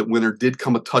realize that winter did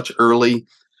come a touch early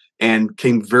and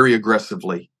came very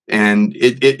aggressively, and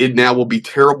it now will be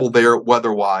terrible there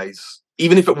weather-wise.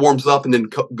 Even if it warms up and then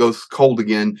goes cold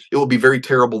again, it will be very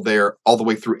terrible there all the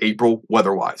way through April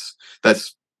weather-wise.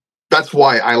 That's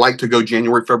why I like to go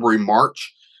January, February,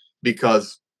 March,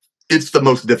 because it's the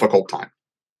most difficult time.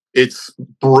 It's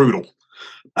brutal.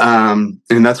 And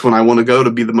that's when I want to go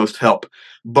to be the most help.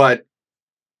 But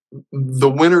the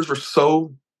winters are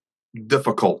so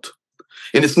difficult.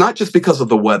 And it's not just because of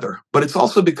the weather, but it's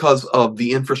also because of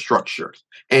the infrastructure.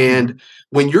 And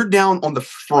when you're down on the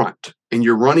front and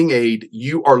you're running aid,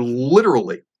 you are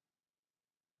literally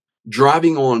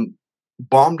driving on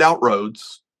bombed out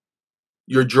roads.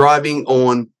 You're driving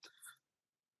on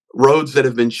roads that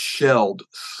have been shelled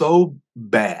so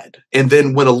bad. And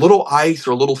then when a little ice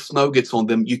or a little snow gets on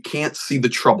them, you can't see the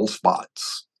trouble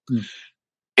spots.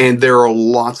 And there are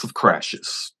lots of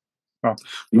crashes. Oh.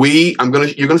 You're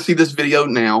gonna see this video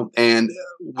now, and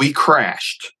we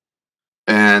crashed.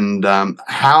 And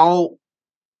how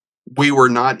we were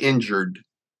not injured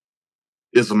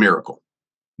is a miracle,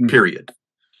 period.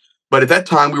 But at that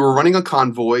time, we were running a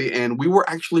convoy, and we were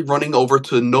actually running over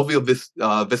to Novaya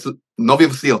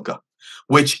Vasilka,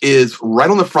 which is right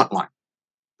on the front line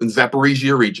in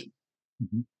Zaporizhia region.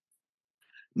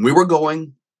 We were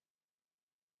going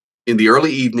in the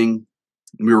early evening.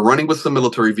 We were running with some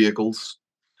military vehicles,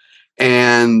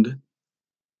 and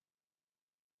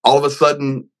all of a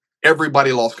sudden,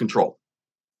 everybody lost control.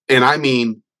 And I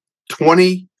mean,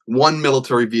 21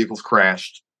 military vehicles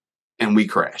crashed, and we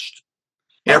crashed.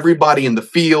 Everybody in the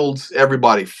fields,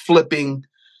 everybody flipping.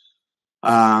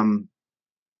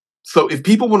 So if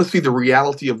people want to see the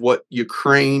reality of what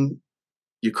Ukrainians,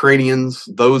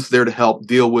 those there to help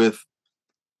deal with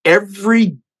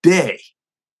every day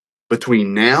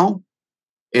between now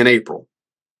and April,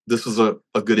 this is a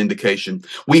good indication.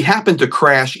 We happened to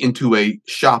crash into a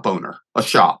shop,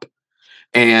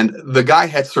 and the guy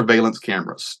had surveillance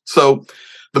cameras. So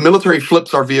The military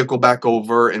flips our vehicle back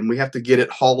over, and we have to get it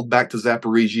hauled back to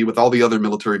Zaporizhia with all the other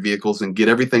military vehicles and get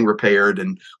everything repaired.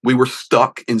 And we were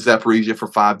stuck in Zaporizhia for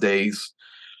 5 days.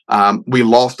 We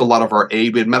lost a lot of our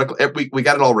aid. We had medical. We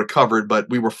got it all recovered, but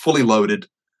we were fully loaded.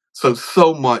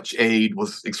 So much aid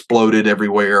was exploded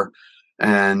everywhere,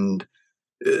 and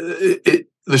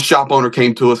the shop owner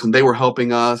came to us and they were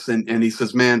helping us. And he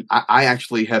says, man, I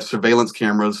actually have surveillance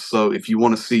cameras. So if you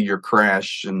want to see your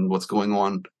crash and what's going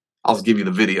on, I'll give you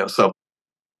the video. So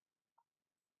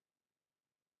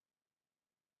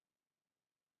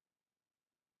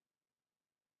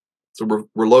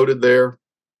we're loaded there.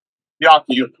 Yeah,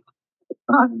 you.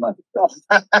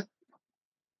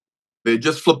 They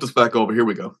just flipped us back over. Here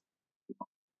we go.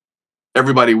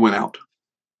 Everybody went out.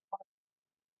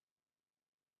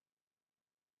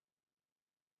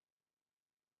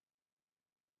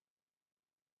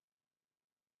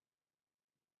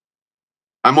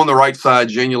 I'm on the right side.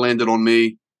 Janya landed on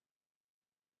me.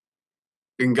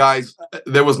 And guys,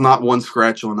 there was not one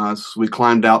scratch on us. We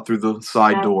climbed out through the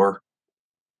side door.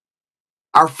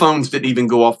 Our phones didn't even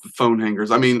go off the phone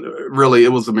hangers. I mean, really,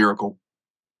 it was a miracle.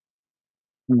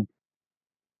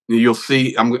 You'll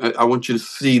see. I want you to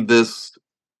see this.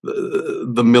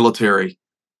 The military,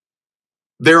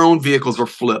 their own vehicles are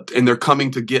flipped, and they're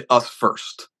coming to get us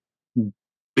first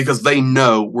because they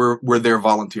know we're there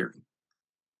volunteering.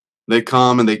 They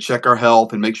come and they check our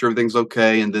health and make sure everything's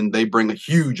okay, and then they bring a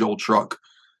huge old truck,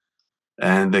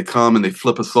 and they come and they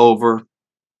flip us over.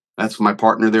 That's my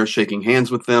partner there shaking hands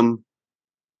with them.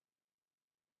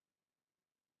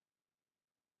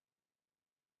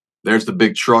 There's the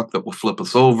big truck that will flip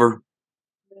us over.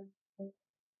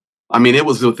 I mean, it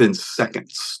was within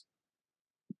seconds.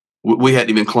 We hadn't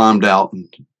even climbed out, and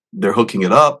they're hooking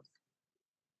it up.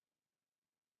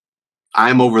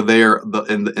 I'm over there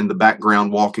in the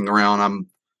background walking around. I'm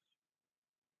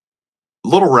a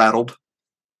little rattled.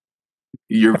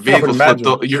 Your vehicle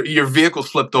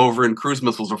flipped over, and cruise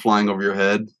missiles are flying over your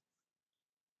head.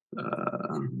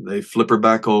 They flip her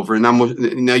back over, and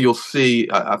now you'll see.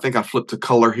 I think I flipped to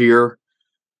color here,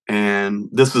 and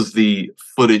this is the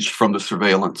footage from the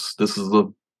surveillance. This is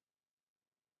the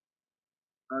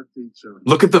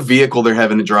look at the vehicle they're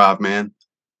having to drive, man.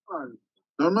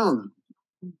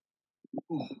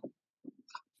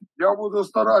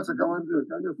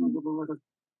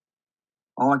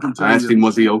 All I can tell I asked you, him,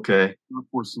 was he okay? of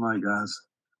course, tonight, guys.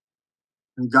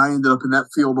 The guy ended up in that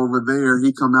field over there.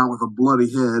 He come out with a bloody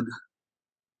head.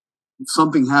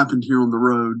 Something happened here on the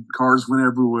road. Cars went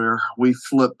everywhere. We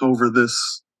flipped over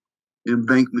this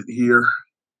embankment here,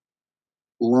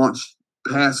 launched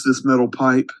past this metal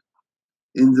pipe,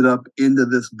 ended up into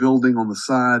this building on the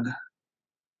side.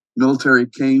 Military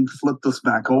came, flipped us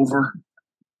back over.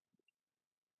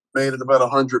 Made it about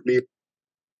 100 meters.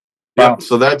 Wow. Yep.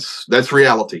 So that's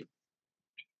reality.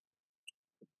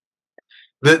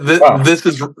 This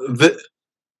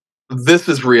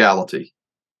is reality.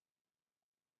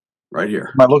 Right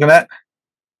here. Am I looking at?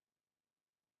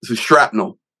 This is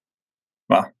shrapnel.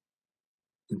 Wow.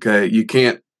 Okay, you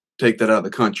can't take that out of the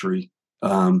country,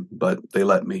 but they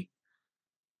let me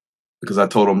because I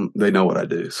told them they know what I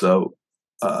do. So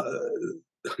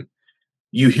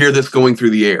you hear this going through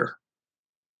the air,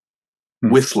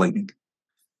 whistling.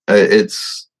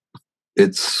 It's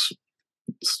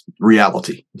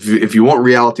reality. If you want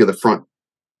reality of the front,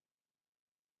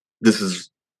 this is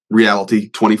reality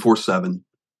 24/7.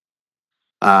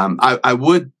 I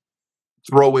would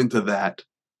throw into that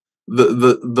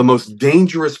the most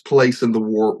dangerous place in the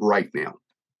war right now,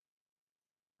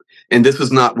 and this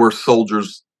is not where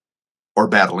soldiers are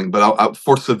battling, but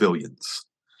for civilians.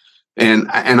 And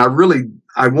I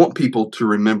want people to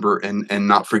remember and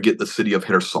not forget the city of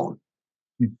Kherson.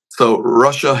 So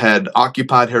Russia had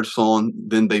occupied Kherson,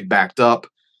 then they backed up,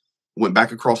 went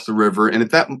back across the river, and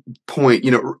at that point,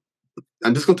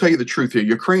 I'm just going to tell you the truth here.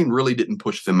 Ukraine really didn't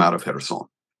push them out of Kherson.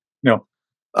 No.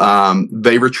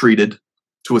 They retreated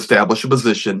to establish a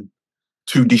position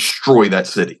to destroy that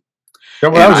city.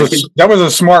 That was a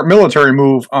smart military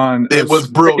move on. It was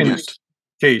brilliant.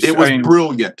 Case. It was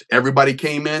brilliant. Everybody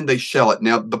came in, they shell it.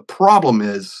 Now, the problem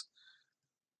is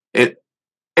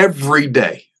every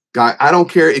day, guy, I don't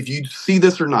care if you see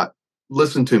this or not,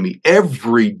 listen to me.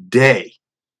 Every day,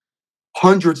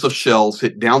 hundreds of shells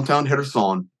hit downtown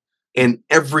Kherson, and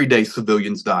every day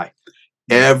civilians die.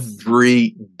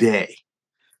 Every day.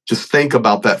 Just think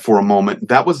about that for a moment.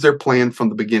 That was their plan from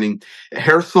the beginning.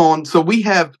 Kherson, so we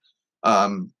have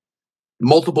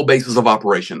multiple bases of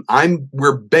operation. Our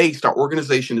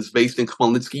organization is based in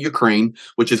Khmelnytsky, Ukraine,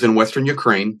 which is in Western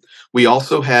Ukraine. We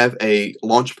also have a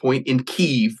launch point in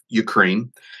Kyiv,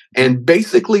 Ukraine. And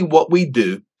basically what we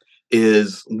do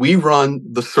is we run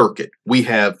the circuit. We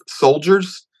have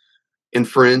soldiers and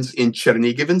friends in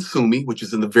Chernihiv and Sumy, which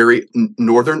is in the very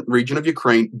northern region of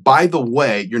Ukraine. By the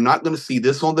way, you're not going to see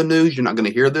this on the news. You're not going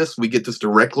to hear this. We get this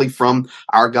directly from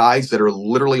our guys that are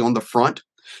literally on the front.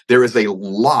 There is a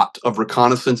lot of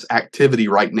reconnaissance activity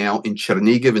right now in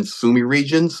Chernihiv and Sumy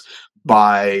regions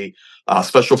by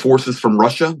special forces from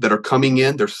Russia that are coming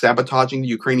in. They're sabotaging the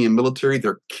Ukrainian military.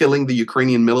 They're killing the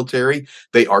Ukrainian military.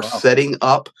 They are setting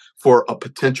up for a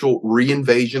potential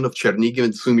reinvasion of Chernihiv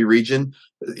and Sumy region.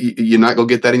 You're not going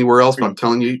to get that anywhere else, but I'm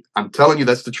telling you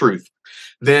that's the truth.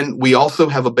 Then we also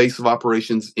have a base of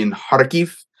operations in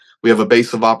Kharkiv. We have a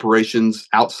base of operations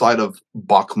outside of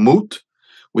Bakhmut.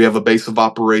 We have a base of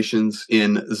operations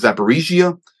in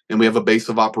Zaporizhia, and we have a base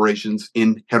of operations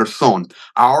in Kherson.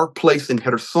 Our place in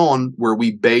Kherson, where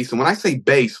we base, and when I say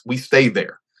base, we stay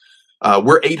there.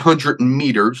 We're 800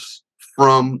 meters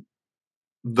from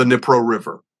the Dnipro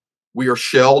River. We are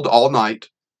shelled all night.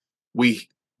 We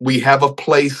have a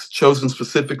place chosen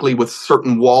specifically with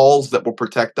certain walls that will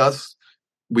protect us.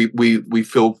 We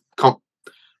feel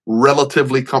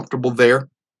relatively comfortable there.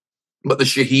 But the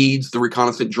Shaheeds, the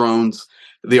reconnaissance drones,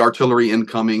 the artillery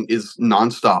incoming is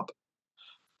nonstop.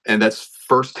 And that's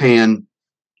firsthand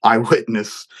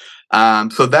eyewitness.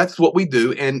 So that's what we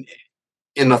do. And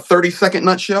in a 30-second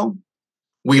nutshell,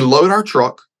 we load our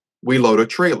truck, we load a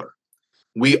trailer.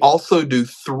 We also do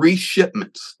 3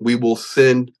 shipments. We will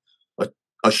send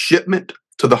a shipment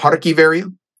to the Kharkiv area,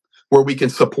 where we can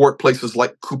support places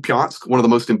like Kupiansk, one of the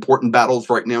most important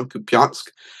battles right now, Kupiansk.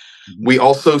 Mm-hmm. We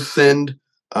also send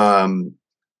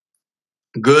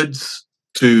goods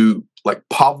to like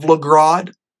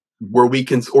Pavlograd, where we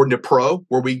can, or Dnipro,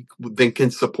 where we then can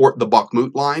support the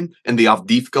Bakhmut line and the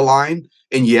Avdiivka line.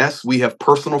 And yes, we have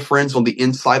personal friends on the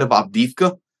inside of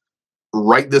Avdiivka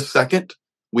right this second.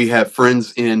 We have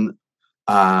friends in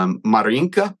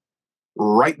Marinka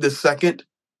right this second.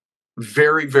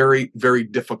 Very, very, very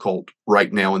difficult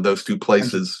right now in those 2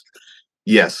 places.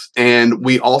 Yes. And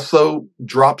we also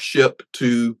drop ship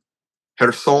to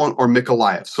Kherson or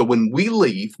Mykolaiv. So when we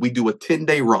leave, we do a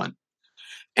 10-day run.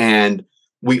 And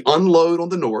we unload on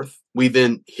the north. We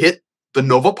then hit the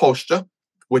Nova Pochta,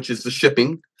 which is the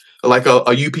shipping, like a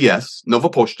UPS, Nova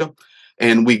Pochta.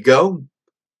 And we go,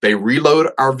 they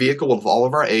reload our vehicle with all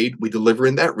of our aid. We deliver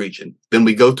in that region. Then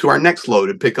we go to our next load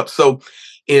and pick up. So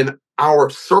in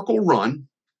our circle run,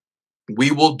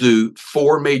 we will do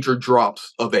 4 major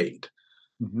drops of aid.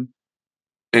 Mm-hmm.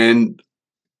 And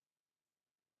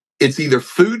it's either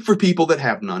food for people that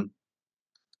have none,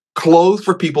 clothes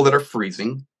for people that are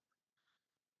freezing.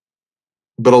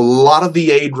 But a lot of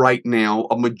the aid right now,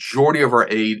 a majority of our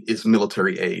aid is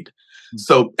military aid. Mm-hmm.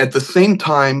 So at the same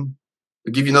time,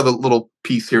 I'll give you another little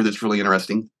piece here that's really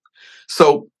interesting.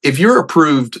 So if you're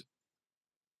approved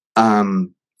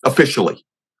officially,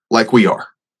 like we are,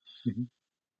 mm-hmm.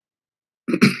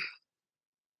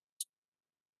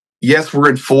 Yes, we're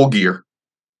in full gear.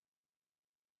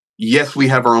 Yes, we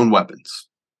have our own weapons,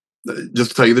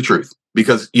 just to tell you the truth,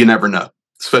 because you never know,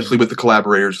 especially with the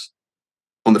collaborators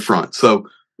on the front. So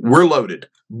we're loaded.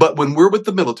 But when we're with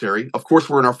the military, of course,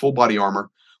 we're in our full body armor.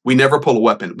 We never pull a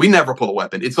weapon. We never pull a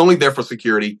weapon. It's only there for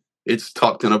security. It's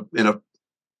tucked in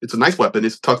it's a nice weapon.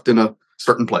 It's tucked in a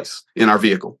certain place in our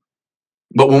vehicle.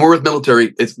 But when we're with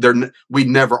military, we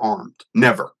never armed.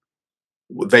 Never.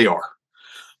 They are.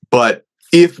 But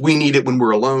if we need it when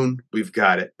we're alone, we've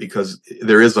got it, because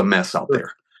there is a mess out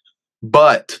there.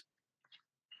 But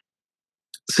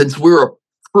since we're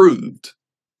approved,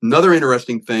 another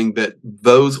interesting thing that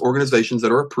those organizations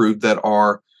that are approved, that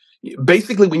are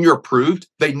basically, when you're approved,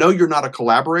 they know you're not a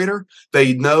collaborator.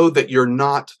 They know that you're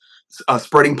not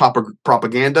spreading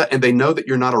propaganda, and they know that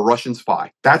you're not a Russian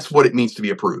spy. That's what it means to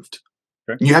be approved.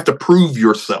 Okay. You have to prove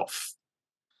yourself.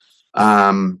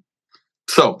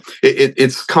 So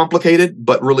it's complicated,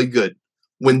 but really good.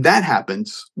 When that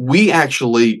happens, we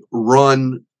actually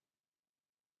run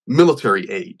military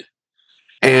aid.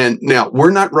 And now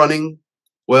we're not running,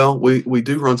 well, we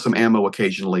do run some ammo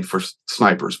occasionally for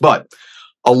snipers, but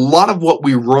a lot of what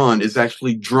we run is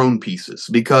actually drone pieces,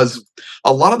 because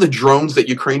a lot of the drones that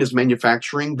Ukraine is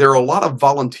manufacturing, there are a lot of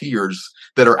volunteers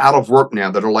that are out of work now,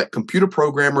 that are like computer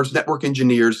programmers, network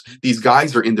engineers. These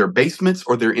guys are in their basements,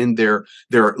 or they're in their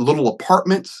little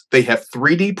apartments. They have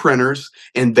 3D printers,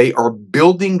 and they are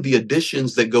building the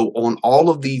additions that go on all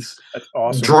of these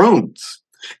drones.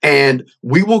 And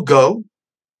we will go,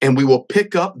 and we will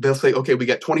pick up, they'll say, okay, we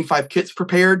got 25 kits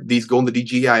prepared. These go in the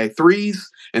DJI-3s,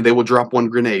 and they will drop 1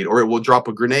 grenade, or it will drop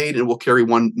a grenade and we'll carry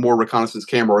 1 more reconnaissance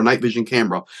camera or a night vision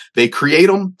camera. They create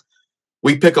them,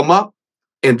 we pick them up,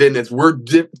 and then as we're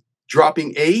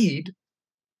dropping aid,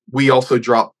 we also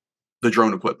drop the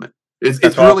drone equipment. That's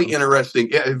It's really awesome. interesting.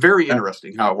 Yeah, very Yeah.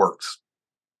 interesting how it works.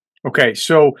 Okay,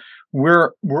 so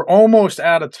we're almost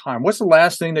out of time. What's the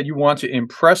last thing that you want to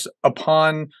impress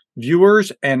upon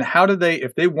viewers, and how do they,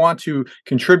 if they want to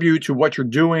contribute to what you're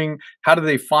doing, how do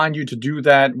they find you to do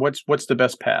that? What's the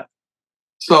best path?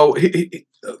 So,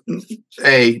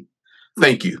 a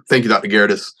thank you, Dr.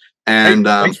 Gerdes. Hey, And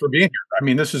thanks for being here. I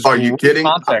mean, this is are you great kidding?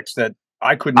 context that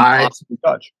I couldn't I possibly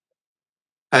touch.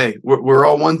 Hey, we're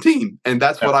all one team, and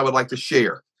that's Yeah. what I would like to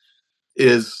share.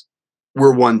 Is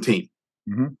we're one team.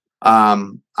 Mhm.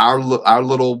 Our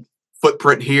little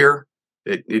footprint here,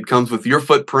 it comes with your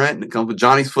footprint, and it comes with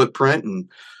Johnny's footprint, and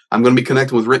I'm going to be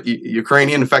connecting with Rick,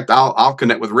 Ukrainian. In fact, I'll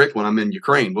connect with Rick when I'm in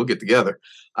Ukraine. We'll get together.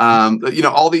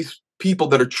 All these people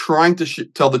that are trying to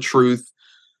tell the truth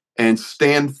and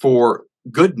stand for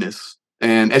goodness,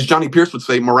 and as Johnny Pierce would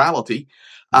say, morality.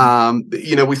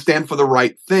 Mhm. We stand for the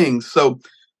right things. So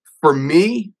for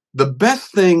me, the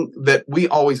best thing that we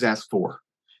always ask for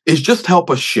is just help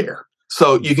us share.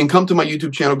 So you can come to my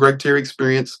YouTube channel, Greg Terry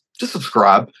Experience, just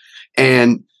subscribe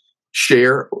and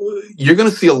share. You're going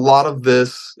to see a lot of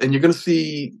this, and you're going to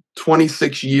see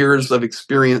 26 years of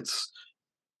experience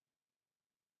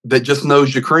that just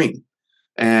knows Ukraine.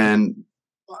 And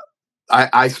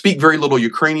I speak very little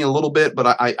Ukrainian, a little bit,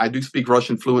 but I do speak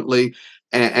Russian fluently.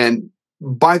 And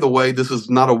by the way, this is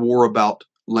not a war about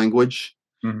language.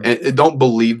 Mhm. And don't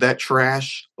believe that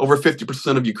trash. Over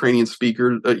 50% of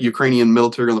Ukrainian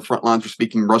military on the front lines are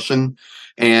speaking Russian.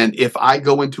 And if I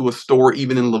go into a store,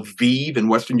 even in Lviv in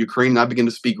Western Ukraine, and I begin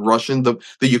to speak Russian, the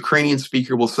Ukrainian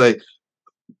speaker will say,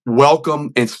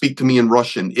 "Welcome," and speak to me in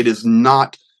Russian. It is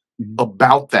not Mhm.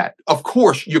 about that. Of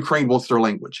course, Ukraine wants their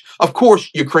language. Of course,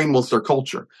 Ukraine wants their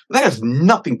culture. That has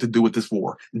nothing to do with this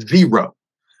war. Zero.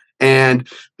 And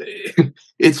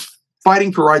it's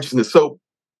fighting for righteousness. So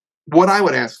what I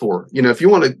would ask for, if you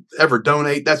want to ever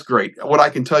donate, that's great. What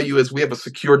I can tell you is we have a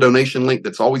secure donation link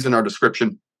that's always in our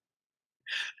description.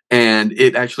 And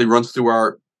it actually runs through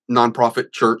our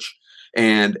nonprofit church.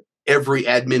 And every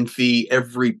admin fee,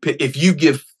 if you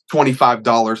give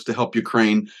 $25 to help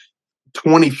Ukraine,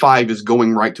 25 is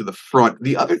going right to the front.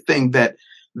 The other thing that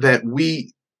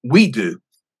we do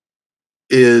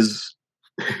is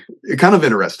kind of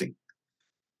interesting.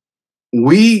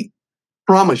 We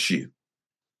promise you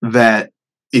that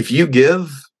if you give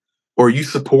or you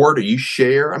support or you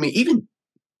share, I mean, even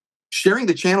sharing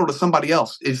the channel to somebody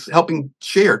else is helping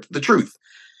share the truth.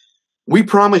 We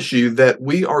promise you that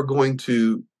we are going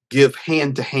to give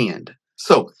hand to hand.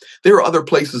 So there are other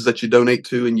places that you donate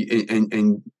to,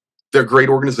 and they're great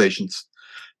organizations.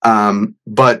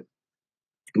 But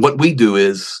what we do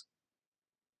is,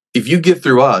 if you give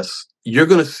through us, you're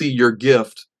going to see your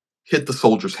gift hit the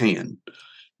soldier's hand,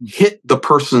 hit the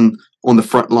person on the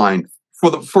front line.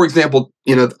 For example,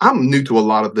 I'm new to a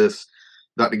lot of this,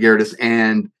 Dr. Gerdes,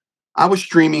 and I was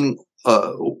streaming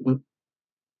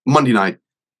Monday night,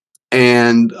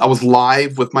 and I was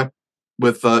live with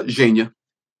Zhenya.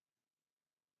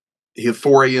 He had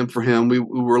 4 a.m. for him. We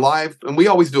were live, and we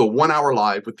always do a 1 hour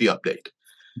live with the update.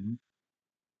 Mhm.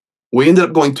 We ended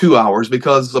up going 2 hours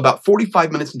because about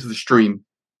 45 minutes into the stream,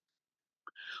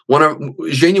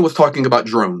 Zhenya was talking about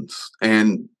drones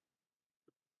and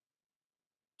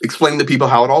explaining to people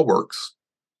how it all works.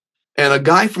 And a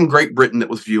guy from Great Britain that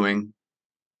was viewing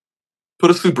put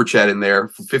a super chat in there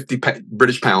for 50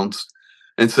 British pounds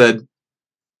and said,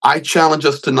 "I challenge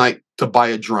us tonight to buy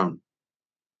a drone."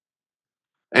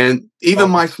 And even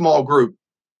Awesome. my small group,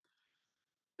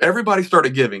 everybody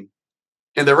started giving,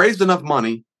 and they raised enough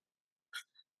money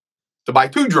to buy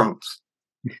 2 drones.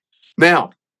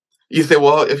 Now, you say,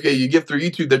 well, if you give through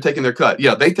YouTube, they're taking their cut.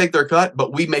 Yeah, they take their cut,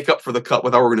 but we make up for the cut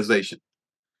with our organization.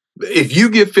 If you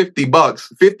give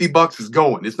 $50, $50 is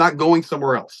going. It's not going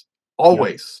somewhere else. Yeah.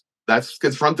 Always.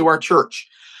 It's run through our church.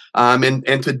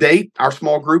 And to date, our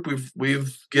small group,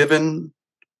 we've given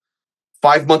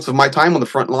 5 months of my time on the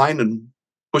front line and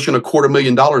pushing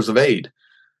 $250,000 of aid.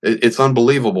 It's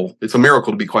unbelievable. It's a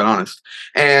miracle, to be quite honest.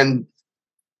 And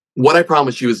what I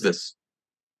promise you is this.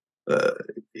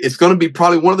 It's going to be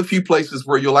probably one of the few places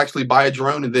where you'll actually buy a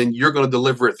drone, and then you're going to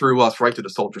deliver it through us right to the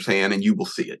soldier's hand, and you will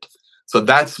see it. So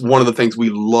that's one of the things we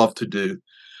love to do.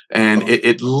 And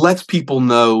it lets people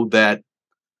know that,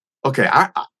 okay,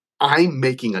 I'm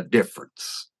making a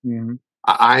difference. Mhm.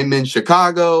 I'm in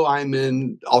Chicago. I'm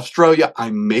in Australia.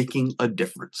 I'm making a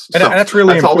difference. And So that's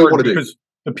really that's all we want important to do. because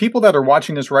The people that are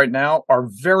watching this right now are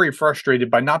very frustrated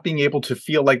by not being able to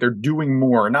feel like they're doing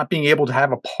more, not being able to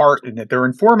have a part in it. They're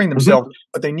informing Mhm. themselves,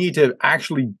 but they need to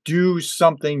actually do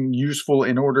something useful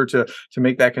in order to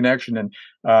make that connection. And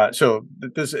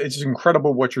this it's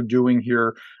incredible what you're doing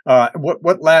here.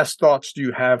 What last thoughts do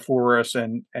you have for us?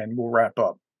 And we'll wrap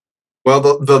up. Well,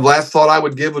 the last thought I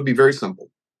would give would be very simple.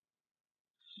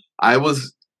 I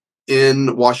was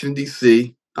in Washington,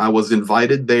 D.C. I was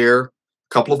invited there a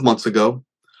couple of months ago.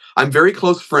 I'm very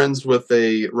close friends with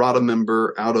a RADA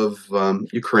member out of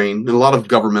Ukraine, and a lot of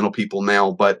governmental people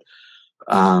now, but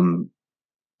um,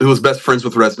 who was best friends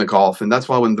with Reznikov. And that's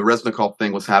why when the Reznikov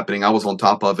thing was happening, I was on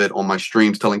top of it on my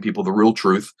streams telling people the real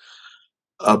truth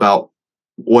about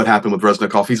what happened with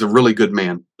Reznikov. He's a really good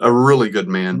man, a really good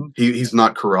man. Mhm. He's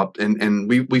not corrupt, and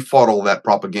we fought all that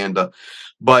propaganda,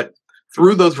 but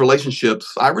through those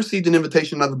relationships, I received an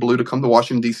invitation out of the blue to come to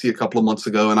Washington D.C. a couple of months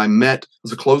ago, and I met. It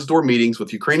was a closed door meetings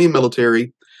with Ukrainian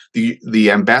military, the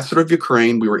ambassador of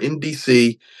Ukraine. We were in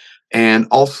D.C. and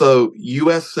also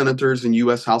U.S. senators and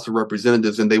U.S. House of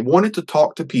Representatives, and they wanted to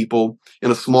talk to people in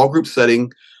a small group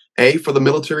setting, for the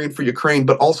military and for Ukraine,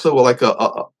 but also like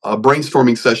a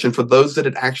brainstorming session for those that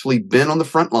had actually been on the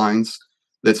front lines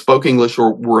that spoke English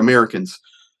or were Americans.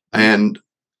 Mhm. And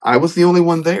I was the only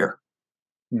one there.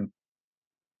 Hmm.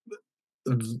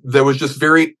 There was just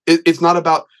it's not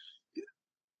about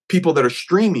people that are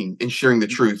streaming and sharing the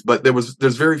truth, but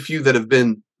there's very few that have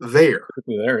been there.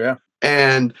 There, yeah.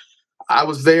 And I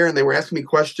was there and they were asking me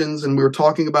questions and we were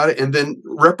talking about it. And then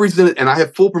and I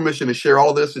have full permission to share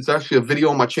all of this. It's actually a video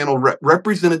on my channel.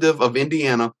 Representative of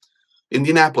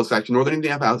Indianapolis, actually, Northern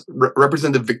Indianapolis,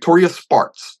 Representative Victoria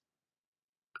Sparks.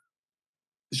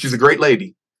 She's a great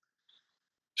lady.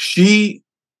 She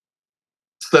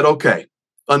said, okay,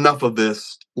 enough of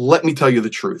this. Let me tell you the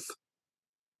truth.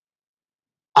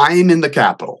 I am in the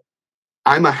Capitol.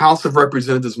 I'm a House of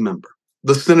Representatives member.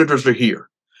 The senators are here.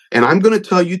 And I'm going to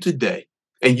tell you today,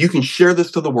 and you can share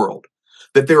this to the world,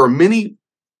 that there are many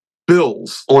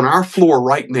bills on our floor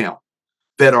right now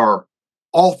that are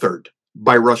authored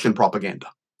by Russian propaganda.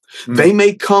 Mm. They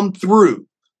may come through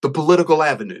the political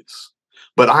avenues,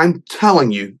 but I'm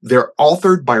telling you, they're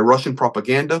authored by Russian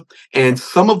propaganda. And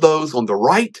some of those on the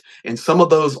right and some of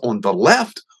those on the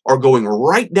left are going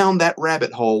right down that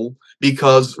rabbit hole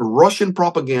because Russian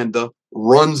propaganda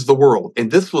runs the world.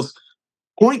 And this was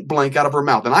point blank out of her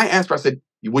mouth. And I asked her, I said,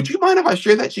 would you mind if I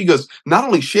share that? She goes, not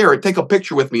only share it, take a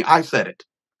picture with me. I said it.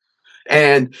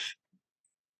 And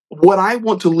what I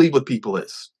want to leave with people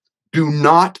is do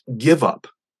not give up.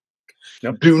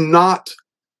 Yep. Do not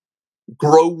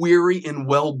grow weary in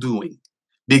well doing,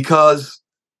 because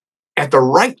at the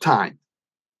right time,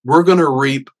 we're going to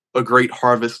reap a great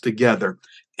harvest together.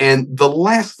 And the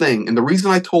last thing, and the reason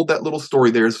I told that little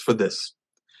story there is for this: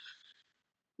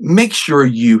 make sure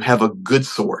you have a good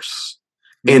source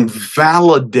and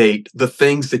validate the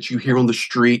things that you hear on the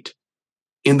street,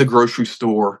 in the grocery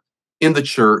store, in the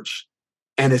church,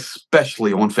 and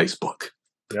especially on Facebook.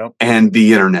 Yep. And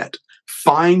the internet.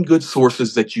 Find good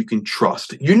sources that you can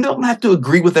trust. You don't have to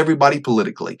agree with everybody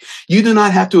politically. You do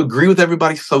not have to agree with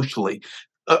everybody socially,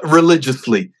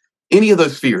 religiously, any of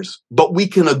those spheres. But we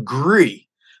can agree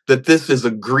that this is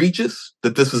egregious,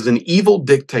 that this is an evil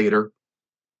dictator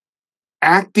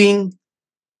acting,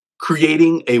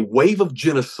 creating a wave of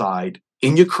genocide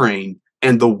in Ukraine,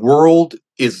 and the world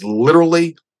is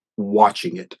literally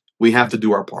watching it. We have to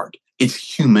do our part. It's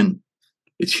human.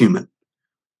 It's human.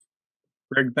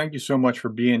 Greg, thank you so much for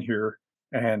being here.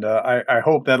 And I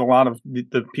hope that a lot of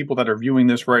the people that are viewing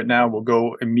this right now will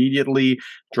go immediately,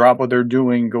 drop what they're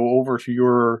doing, go over to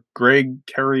your Greg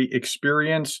Terry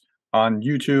Experience on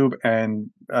YouTube and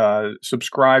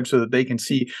subscribe so that they can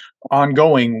see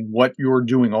ongoing what you're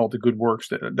doing, all the good works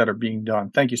that are being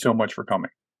done. Thank you so much for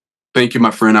coming. Thank you,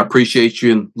 my friend. I appreciate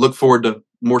you and look forward to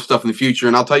more stuff in the future.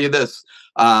 And I'll tell you this,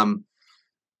 I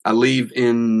leave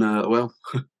in,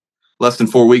 less than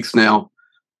 4 weeks now.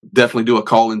 Definitely do a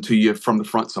call into you from the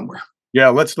front somewhere. Yeah,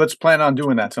 let's plan on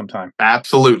doing that sometime.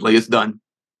 Absolutely. It's done.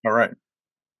 All right.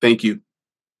 Thank you.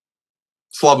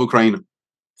 Slava Ukraine.